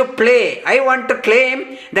us to play. I want to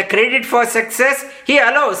claim the credit for success. He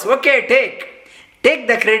allows. Okay, take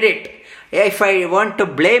the credit. If I want to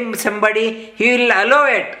blame somebody, he will allow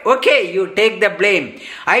it. Okay, you take the blame.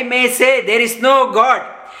 I may say there is no God,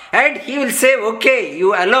 and he will say, okay,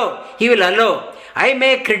 you allow. He will allow. I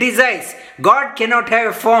may criticize. God cannot have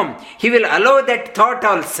a form. He will allow that thought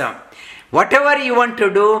also. Whatever you want to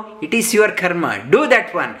do, it is your karma. Do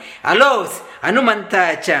that one. Allows.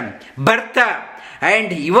 Anumanta acham. Bharta.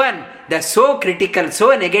 And even the so critical,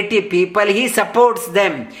 so negative people, he supports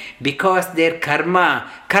them because their karma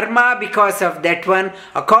because of that one,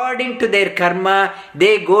 according to their karma,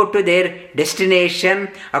 they go to their destination.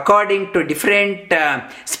 According to different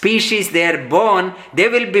species they are born, they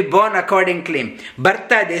will be born accordingly.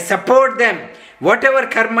 Bharta, they support them. Whatever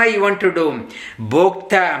karma you want to do.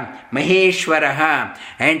 Bhokta Maheshwaraha,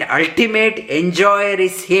 and ultimate enjoyer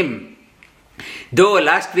is him. Though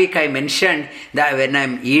last week I mentioned that when I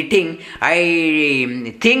am eating,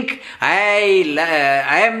 I think I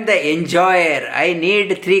am the enjoyer. I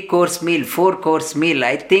need 3-course meal, 4-course meal.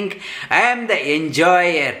 I think I am the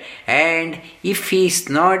enjoyer. And if he is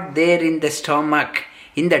not there in the stomach,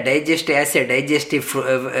 in the digestive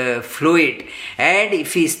fluid, and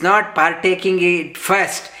if he is not partaking it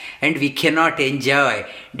first, and we cannot enjoy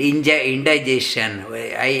indigestion.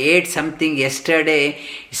 I ate something yesterday,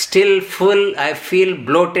 still full, I feel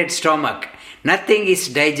bloated stomach. Nothing is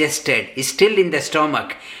digested, is still in the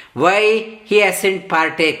stomach. Why he hasn't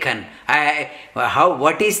partaken?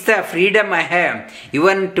 What is the freedom I have?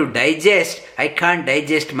 Even to digest, I can't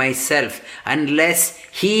digest myself unless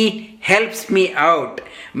he helps me out.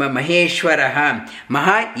 Maheshwaraha,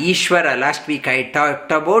 Maha Ishwara. Last week I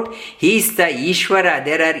talked about, he is the Ishwara.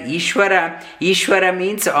 There are Ishwara. Ishwara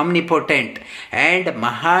means omnipotent. And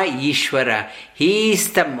Maha Ishwara, he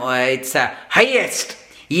is the highest.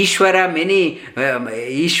 Ishwara, many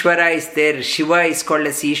Ishwara is there. Shiva is called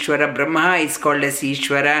as Ishwara, Brahma is called as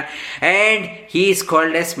Ishwara, and he is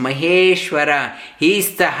called as Maheshwara. He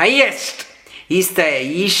is the highest. He is the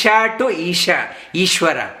Isha to Isha,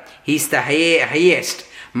 Ishwara. He is the highest.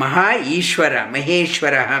 Maha Ishwara,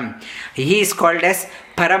 Maheshwara. He is called as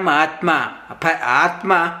Paramatma.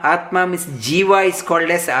 Atma means Jiva is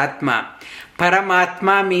called as Atma.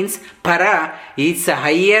 Paramatma means Para is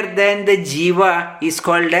higher than the Jiva is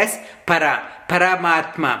called as Para.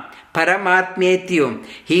 Paramatma. Paramatmetyum.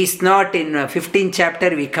 He is not in 15th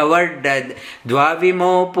chapter we covered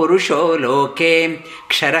Dvavimo Purusho Loke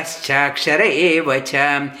Ksharascha Kshara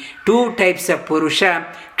Evacha. Two types of Purusha,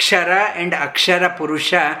 Kshara and Akshara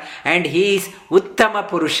Purusha, and he is Uttama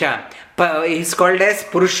Purusha. He is called as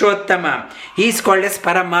Purushottama. He is called as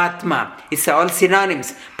Paramatma. It's all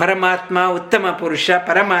synonyms. Paramatma, Uttama Purusha,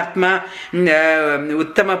 Paramatma,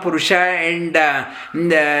 Uttama Purusha, and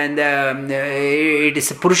it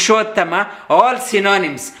is Purushottama, all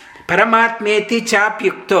synonyms. Paramatmeti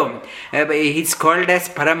Chapyukto. He is called as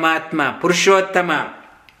Paramatma, Purushottama,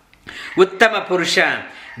 Uttama Purusha.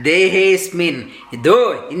 Dehesmin.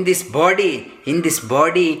 Though in this body,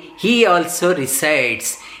 he also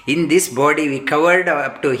resides. In this body we covered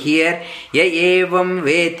up to here. Ya evam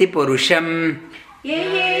veti purusham. Ya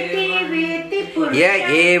evam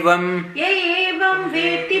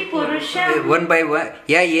veti purusham. One by one.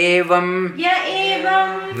 Ya evam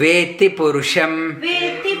veti purusham.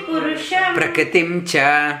 Prakritim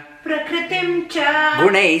cha.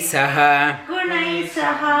 Gunai saha.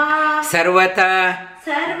 Sarvata.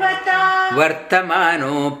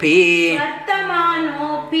 Vartamanopi.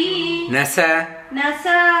 Nasa.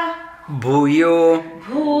 Bhuyo.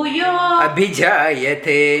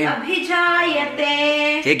 Abhijayate.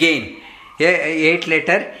 Again. 8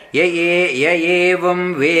 letter. Ya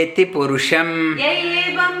evam veti purusham.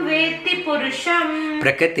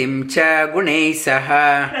 Prakritim cha gunai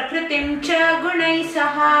saha.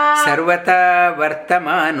 Sarvata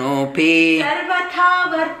vartamanopi.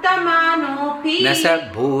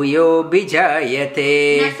 Nasa bhuyo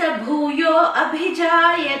abhijayate.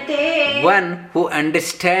 One who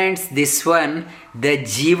understands this one, the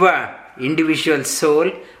Jiva, individual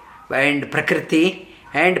soul, and Prakriti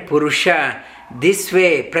and Purusha, this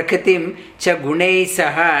way Prakritim cha gunai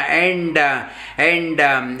saha, and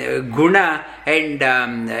guna and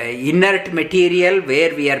inert material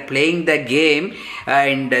where we are playing the game,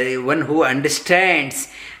 and one who understands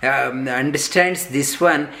this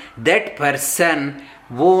one, that person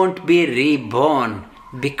won't be reborn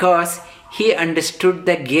because he understood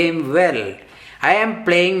the game well. I am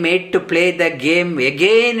made to play the game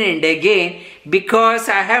again and again because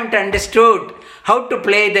I haven't understood how to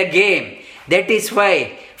play the game. That is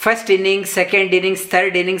why first innings, second innings,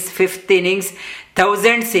 third innings, fifth innings,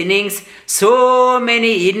 thousands innings, so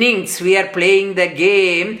many innings we are playing the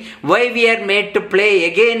game. Why we are made to play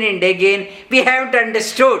again and again? We haven't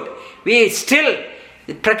understood.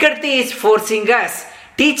 Prakriti is forcing us,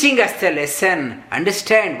 teaching us the lesson.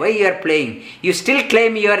 Understand why you are playing. You still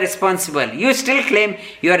claim you are responsible.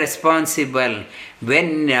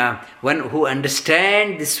 When one who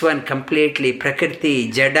understands this one completely,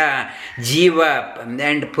 Prakriti, Jada, Jiva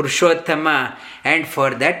and Purushottama, and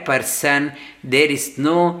for that person there is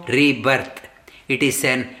no rebirth. It is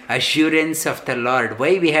an assurance of the Lord.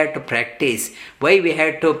 Why we have to practice? Why we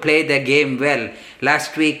have to play the game well?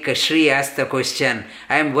 Last week Shri asked the question,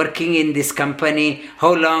 I am working in this company,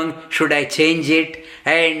 how long should I change it?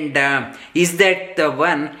 And is that the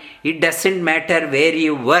one? It doesn't matter where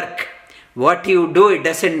you work. What you do, it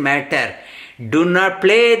doesn't matter. Do not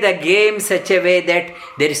play the game such a way that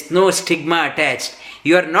there is no stigma attached.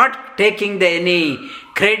 You are not taking any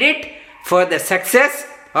credit for the success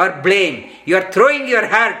or blame. You are throwing your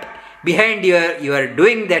heart behind you are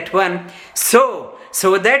doing that one so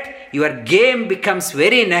that your game becomes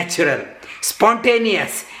very natural,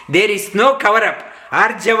 spontaneous. There is no cover-up,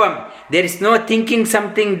 arjavam. There is no thinking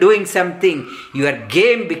something, doing something. Your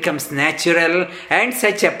game becomes natural, and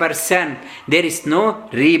such a person, there is no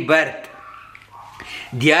rebirth.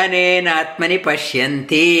 Dhyanena atmani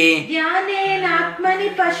pashyanti.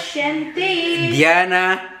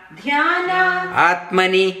 Dhyana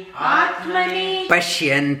Atmani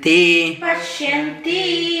Pashyanti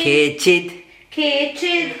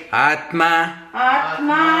Kechid Atma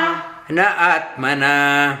Na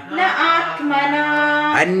Atmana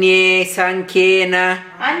Anye Sankhena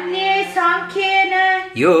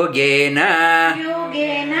Yogena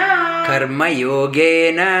Karma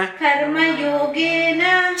Yogena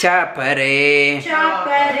Chapare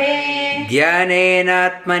Dhyanena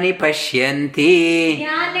Atmani Pashyanti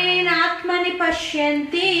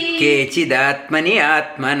Kechidatmani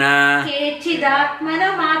Atmana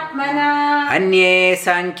Anye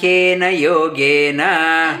Sankhena Yogena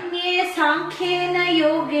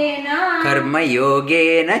Karma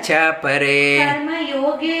Yogena Chapare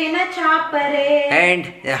yogena chapare. And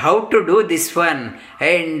how to do this one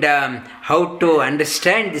and how to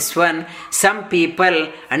understand this one. Some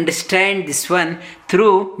people understand this one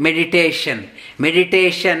through meditation.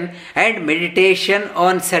 Meditation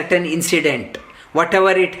on certain incident.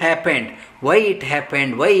 Whatever it happened, why it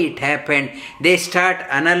happened, they start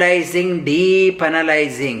analyzing, deep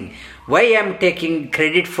analyzing. Why I am taking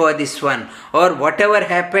credit for this one, or whatever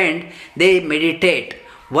happened, they meditate.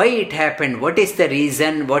 Why it happened, what is the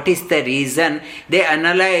reason, they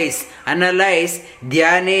analyze.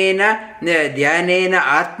 Dhyanena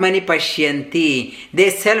atmani pashyanti. They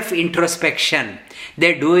self-introspection.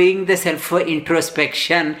 They're doing the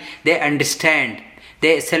self-introspection, they understand.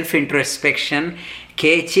 They self-introspection.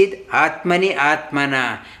 Kechid atmani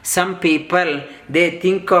atmana. Some people, they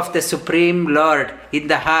think of the Supreme Lord in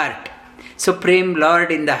the heart. Supreme Lord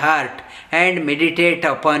in the heart, and meditate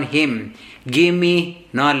upon Him. Give me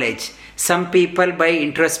knowledge. Some people by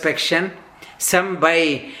introspection, some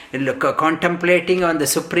by contemplating on the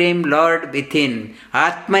Supreme Lord within.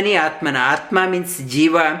 Atmani atmana. Atma means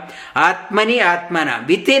jiva. Atmani atmana.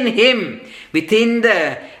 Within Him. Within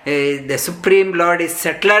the Supreme Lord is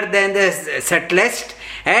subtler than the subtlest,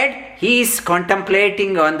 and he is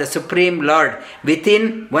contemplating on the Supreme Lord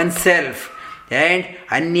within oneself. And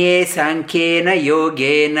Anye Sankhena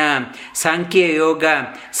Yogena. Sankhya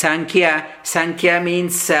Yoga. Sankhya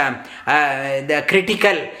means the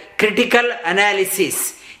critical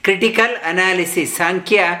analysis.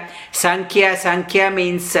 Sankhya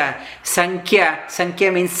means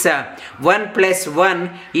 1 plus 1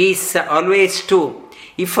 is always 2.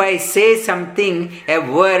 If I say something, a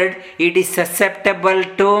word, it is susceptible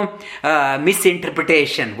to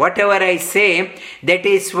misinterpretation. Whatever I say, that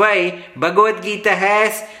is why Bhagavad Gita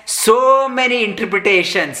has so many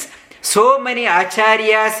interpretations. So many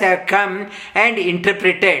acharyas have come and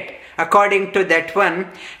interpreted according to that one,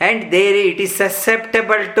 and there it is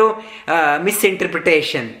susceptible to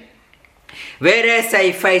misinterpretation. Whereas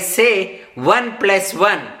if I say 1 plus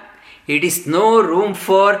 1, it is no room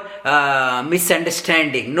for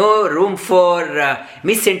misunderstanding, no room for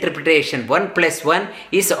misinterpretation. 1 plus 1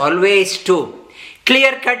 is always 2.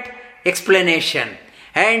 Clear-cut explanation.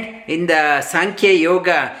 And in the Sankhya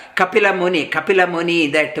Yoga, Kapila Muni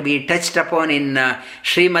that we touched upon in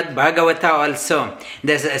Srimad Bhagavata also,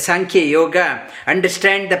 the Sankhya Yoga,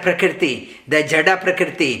 understand the Prakriti, the Jada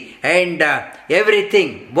Prakriti, and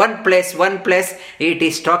everything. 1 plus 1 plus, it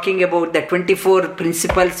is talking about the 24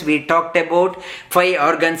 principles we talked about, 5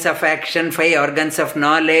 organs of action, 5 organs of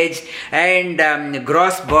knowledge, and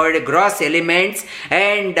gross body, gross elements,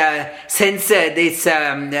 and sense, this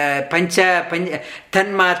pancha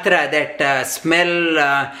tanmatra, that smell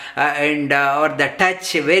and or the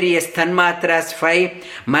touch, various tanmatras, 5,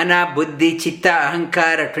 mana, buddhi, chitta,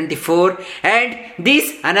 ahankara, 24, and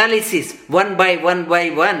this analysis one by one,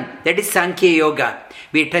 that is Sankhya Yoga.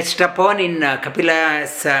 We touched upon in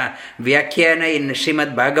Kapila's Vyakhyana in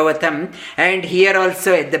Srimad Bhagavatam, and here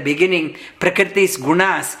also at the beginning, Prakriti's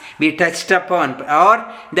gunas we touched upon, or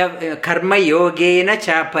the Karma Yogena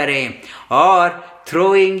Chapare, or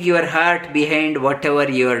throwing your heart behind whatever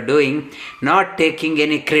you are doing, not taking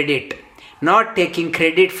any credit. Not taking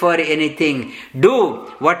credit for anything. Do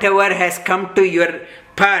whatever has come to your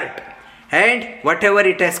part, and whatever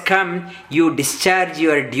it has come, you discharge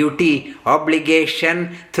your duty,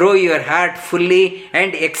 obligation, throw your heart fully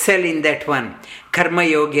and excel in that one. Karma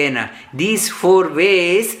Yogena. These 4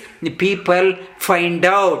 ways people find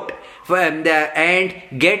out and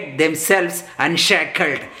get themselves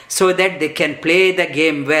unshackled so that they can play the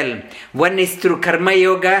game well. One is through Karma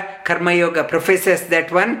Yoga. Karma Yoga professes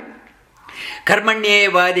that one.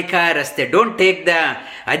 Karmanyevadikaraste. Don't take the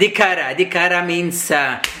adhikara. Adhikara means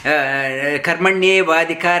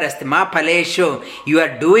karmanyevadikaraste. Ma palesho. You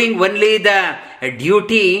are doing only the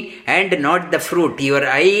duty and not the fruit. Your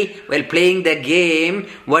eye while playing the game.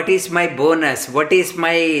 What is my bonus? What is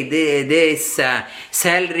my this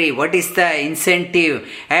salary? What is the incentive?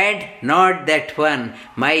 And not that one.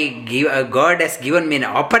 My God has given me an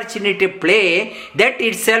opportunity to play. That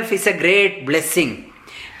itself is a great blessing.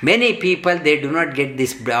 Many people, they do not get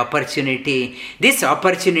this opportunity. This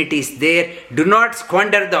opportunity is there. Do not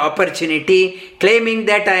squander the opportunity, claiming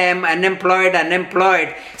that I am unemployed,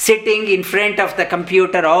 sitting in front of the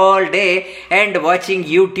computer all day and watching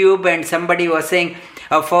YouTube. And somebody was saying,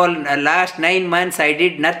 for last 9 months I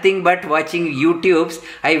did nothing but watching YouTubes.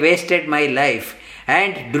 I wasted my life.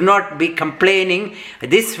 And do not be complaining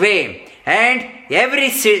this way. And every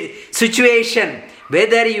situation,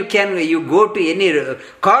 whether you go to any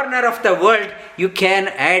corner of the world, you can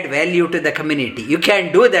add value to the community. You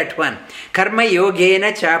can do that one. Karma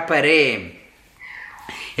Yogena Chapare.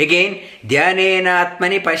 Again, dhyanena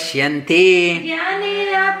atmani pashyanti.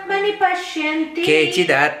 Dhyanena atmani pashyanti.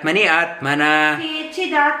 Kechidatmani atmana.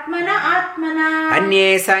 Kechidatmana atmana.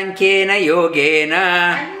 Anye sankhena yogena.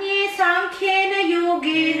 Anye sankhena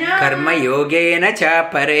yogena. Karma yogena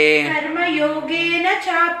chapare. Karma yogena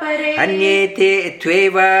chapare. Anye te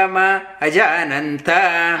tvevama ajananta.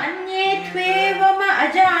 Anye tvevama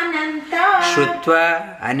ajananta. Shrutva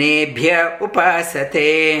anebhya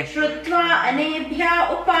upasate. Shrutva anebhya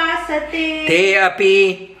upasate. Te api.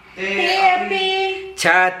 Te api.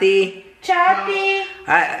 Chati. Chati.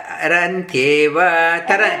 Tarantyeva.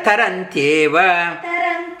 Tarantyeva.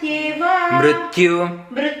 Tarantyeva. Mrityu.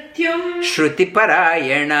 Mrityum. Shruti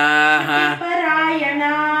parayanaha.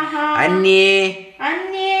 Parayanaha. Anye.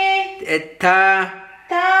 Anye. Ta.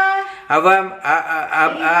 Ta.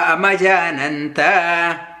 Amajananta.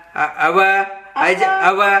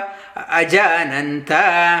 Ajananta.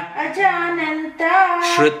 Ajananta.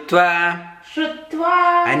 Shrutva. Shrutva.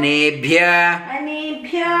 Anebhya.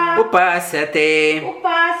 Anebhya. Upasate.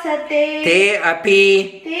 Upasate. Te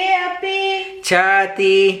api. Te api.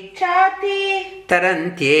 Chati. Chati.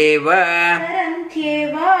 Tarantyeva.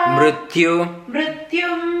 Tarantyeva. Mrityu.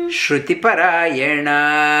 Mrityum. Shruti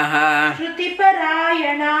parayanaha. Shruti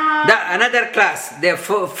parayana. The another class, the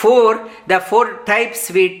four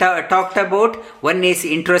types we talked about. One is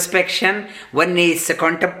introspection, one is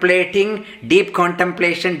contemplating, deep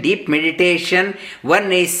contemplation, deep meditation.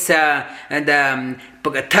 One is the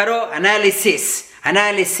thorough analysis. In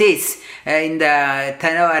the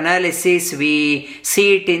thorough analysis, we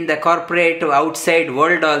see it in the corporate outside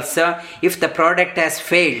world also. If the product has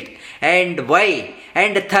failed, and why?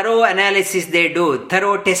 And thorough analysis they do,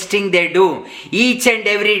 thorough testing they do. Each and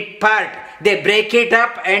every part they break it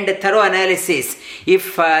up and thorough analysis.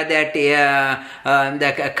 If the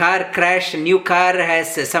car crash, new car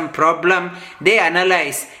has some problem, they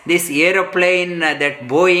analyze this aeroplane, that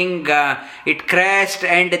Boeing, it crashed,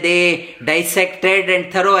 and they dissected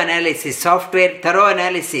and thorough analysis, software thorough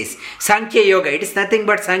analysis. Sankhya Yoga, it is nothing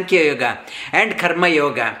but Sankhya Yoga and Karma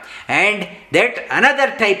Yoga. And that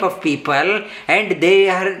another type of people, and they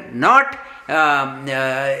are not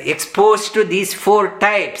exposed to these four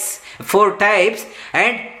types,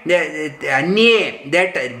 and anye,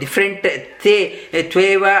 that different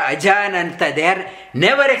tveva ajananta, they are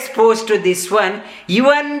never exposed to this one.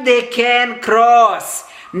 Even they can cross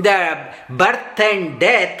the birth and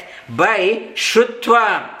death by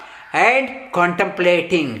shrutva and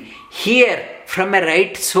contemplating, hear from a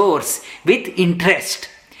right source with interest.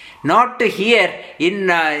 Not to hear in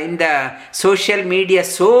the social media,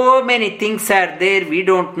 so many things are there, we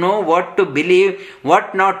don't know what to believe,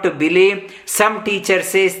 what not to believe. Some teacher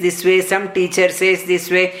says this way, some teacher says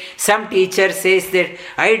this way, some teacher says that.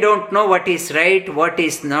 I don't know what is right, what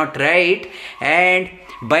is not right. And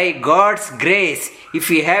by God's grace,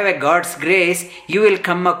 if you have a God's grace, you will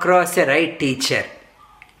come across a right teacher.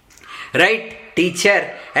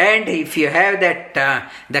 And if you have that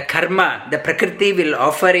the karma, the prakriti will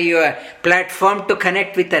offer you a platform to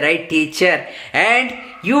connect with the right teacher, and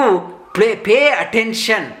you pay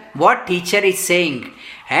attention what teacher is saying.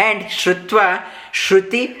 And shrutva,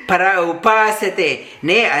 shruti para upasate,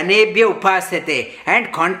 ne anebhya upasate, and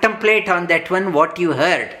contemplate on that one what you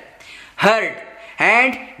heard,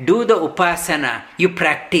 and do the upasana. You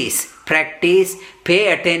practice,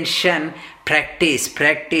 pay attention, practice,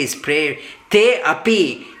 pray. Te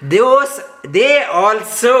api, those, they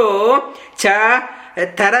also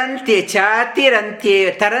taranti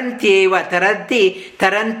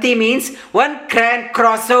taranti means one can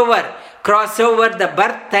cross over the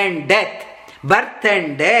birth and death,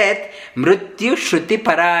 mrityu shruti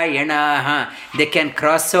parayanaha, they can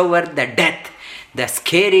cross over the death, the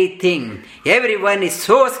scary thing. Everyone is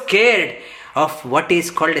so scared of what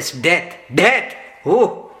is called as death.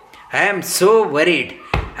 Oh, I am so worried,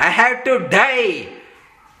 I have to die.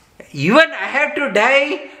 Even I have to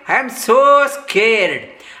die, I am so scared.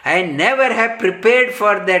 I never have prepared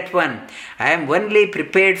for that one. I am only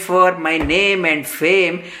prepared for my name and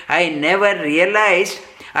fame. I never realized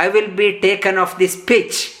I will be taken off this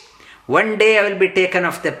pitch. One day I will be taken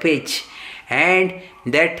off the pitch. And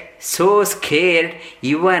that so scared,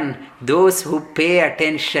 even those who pay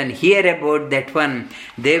attention, hear about that one,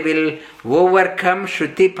 they will overcome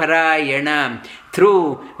Shruti Parayana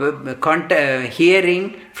through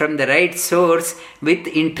hearing from the right source with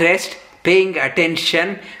interest, paying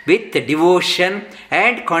attention with devotion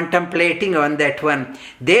and contemplating on that one.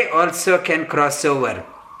 They also can cross over.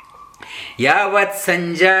 Yavat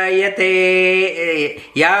sanjayate,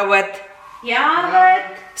 yavat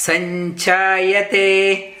sanchayate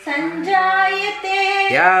sanjayate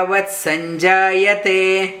yavat sanjayate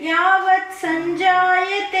yavat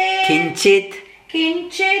sanjayate kinchit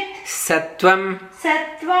kinchit sattvam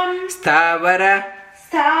sattvam sthavara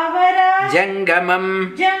sthavara jangamam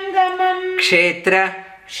jangamam kshetra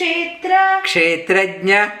kshetra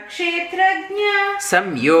kshetrajna kshetrajna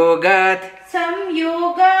samyogat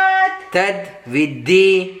samyogat tad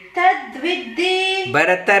viddhi tadviddhi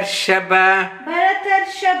bharatarshaba.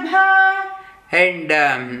 bharatarshaba. And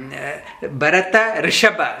Bharata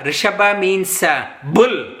Rishabha. Rishabha means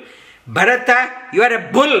bull. Bharata, you are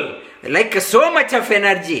a bull, like so much of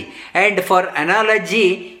energy. And for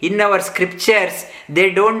analogy, in our scriptures,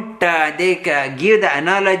 they don't, they give the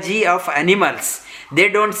analogy of animals. They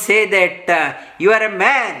don't say that you are a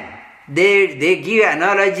man. They give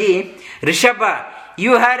analogy, Rishabha,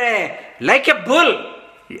 you are like a bull.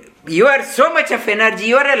 You are so much of energy.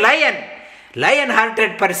 You are a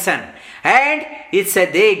lion-hearted person. And it's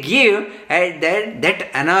they give that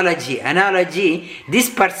analogy. This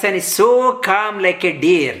person is so calm like a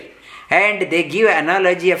deer, and they give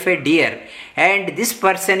analogy of a deer. And this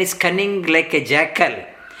person is cunning like a jackal.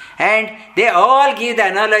 And they all give the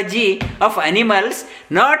analogy of animals,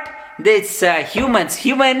 not this humans.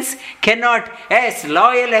 Humans cannot as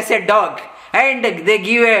loyal as a dog, and they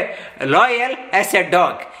give a loyal as a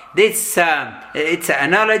dog. This it's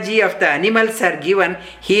analogy of the animals are given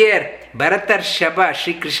here. Bharatarshaba,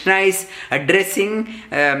 Sri Krishna is addressing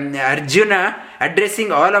Arjuna,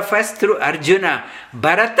 addressing all of us through Arjuna.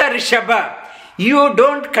 Bharatarshaba, you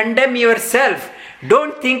don't condemn yourself.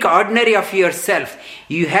 Don't think ordinary of yourself.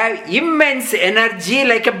 You have immense energy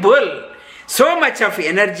like a bull. So much of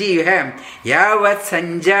energy you have. Yavat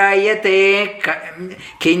sanjayate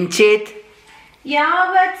kinchit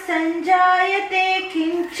Yavat sanjayate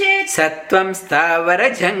kinchit sattvam sthavara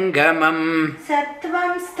jangamam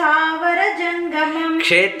sattvam sthavara jangamam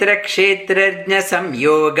kshetra kshetrajna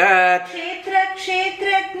samyogat kshetra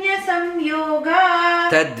kshetrajna samyogat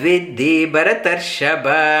tadviddhi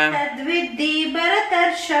bharatarshaba. tadviddhi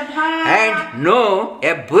bharatarshaba. And no,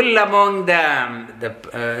 a bull among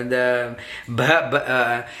the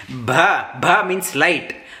bha means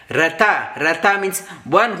light. Rata means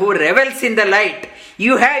one who revels in the light.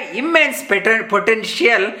 You have immense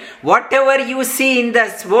potential. Whatever you see in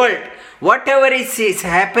this world, whatever is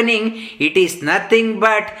happening, it is nothing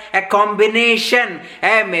but a combination,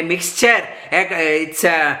 a mixture. It's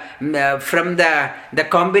from the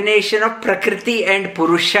combination of Prakriti and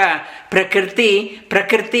Purusha.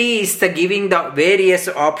 Prakriti is the giving the various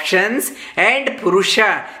options, and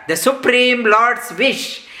Purusha, the Supreme Lord's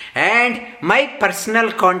wish. And my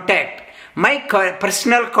personal contact,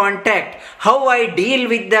 how I deal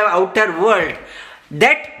with the outer world,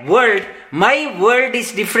 that world, my world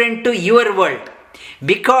is different to your world.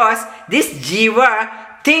 Because this jiva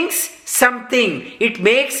thinks something, it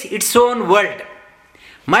makes its own world.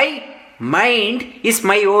 My mind is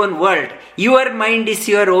my own world. Your mind is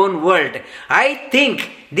your own world. I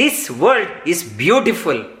think this world is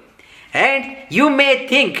beautiful. And you may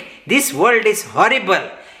think this world is horrible.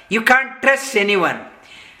 You can't trust anyone.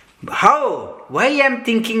 How? Why I am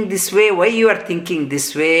thinking this way? Why you are thinking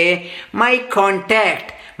this way? My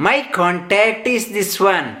contact is this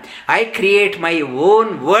one. I create my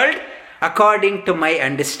own world according to my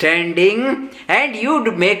understanding, and you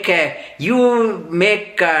make your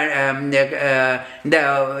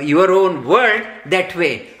own world that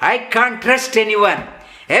way. I can't trust anyone.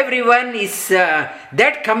 Everyone is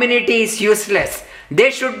that community is useless.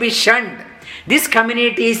 They should be shunned. This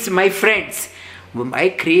community is my friends. I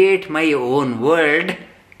create my own world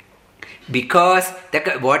because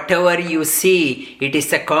whatever you see, it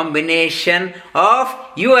is a combination of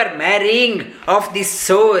your marrying of this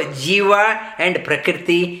Jiva and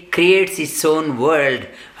Prakriti creates its own world.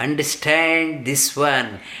 Understand this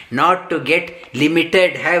one. Not to get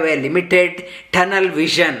limited, have a limited tunnel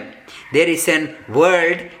vision. There is a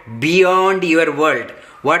world beyond your world.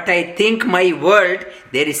 What I think my world,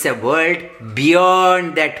 there is a world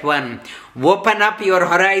beyond that one. Open up your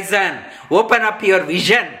horizon. Open up your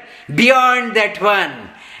vision beyond that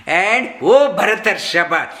one. And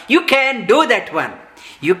Bharatarshaba, you can do that one.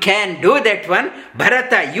 You can do that one.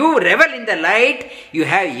 Bharata, you revel in the light. You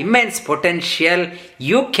have immense potential.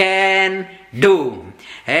 You can do.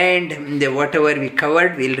 And whatever we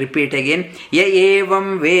covered, we'll repeat again. Ya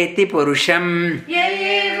evam veti purusham. Ya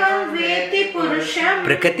evam veti purusham.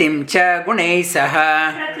 Prakritim cha gunai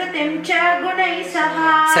saha. Prakritim cha gunai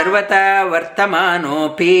saha. Sarvata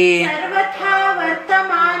vartamanopi. Sarvata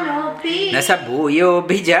vartamanopi. ನ ಸ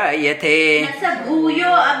ಭೂಯೋಭಿಜಾಯತೆ न स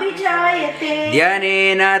भूयो अभिजायते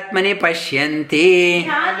ಧ್ಯಾನೇನಾತ್ಮನಿ ಪಶ್ಯಂತಿ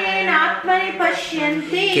ध्यानेनात्मनि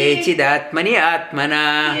पश्यन्ति ಕೇಚಿದಾತ್ಮನಿ ಆತ್ಮನ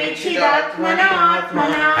केचिदात्मना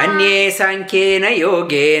आत्मना ಅನ್ಯೇ ಸಾಂಖ್ಯೇನ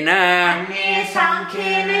ಯೋಗೇನ अन्ये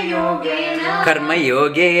साङ्ख्येन योगेन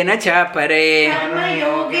ಕರ್ಮಯೋಗೇನ ಚಾಪರೇ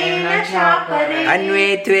कर्मयोगेन चापरे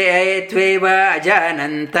ಅನ್ವೇತ್ವೇವ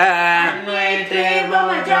ಅಜಾನಂತ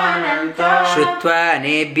अन्वेत्वेवमजानन्त ಶ್ರುತ್ವಾ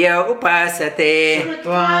ಅನೇಭ್ಯ ಉಪಾಸತೆ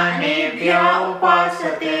श्रुत्वानेभ्य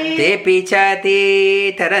उपासते ತೇಪಿ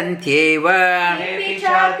ಚಾತೀತರಂತ್ಯೇವ तेऽपि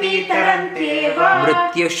चापीतरन्त्येव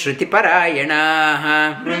ಮೃತ್ಯುಶ್ರುತಿಪರಾಯಣಾಃ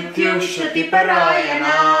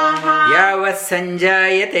मृत्युश्रुतिपरायणाः ಯಾವತ್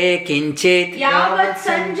ಸಂಜಾಯತೆ ಕಿಂಚಿತ್ यावत्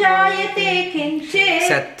सञ्जायते किञ्चित्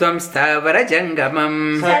ಸತ್ವಂ ಸ್ಥಾವರ ಜಂಗಮಂ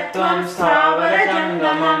सत्त्वं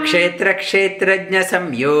स्थावरजङ्गमम् ಕ್ಷೇತ್ರಜ್ಞ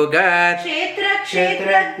ಸಂಯೋಗಾತ್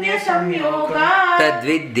क्षेत्रज्ञसंयोगात्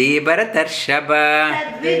ತದ್ವಿದ್ಧಿ ಭರತರ್ಷಭ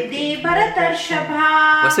तद्विद्धि भरतर्षभा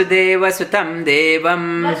ವಸುದೇವ ಸುತಂ ದೇವಂ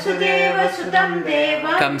वसुदेवसुतं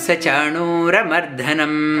देवं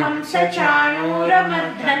ಕಂಸಚಾಣೂರಮರ್ಧನಂ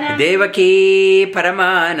कंसचाणूरमर्दनम् ದೇವಕೀ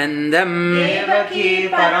ಪರಮಾನಂದಂ देवकी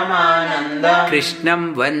परमानन्दम् ಕೃಷ್ಣಂ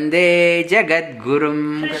ವಂದೇ ಜಗದ್ಗುರುಂ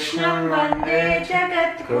कृष्णं वन्दे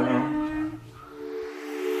जगद्गुरुम्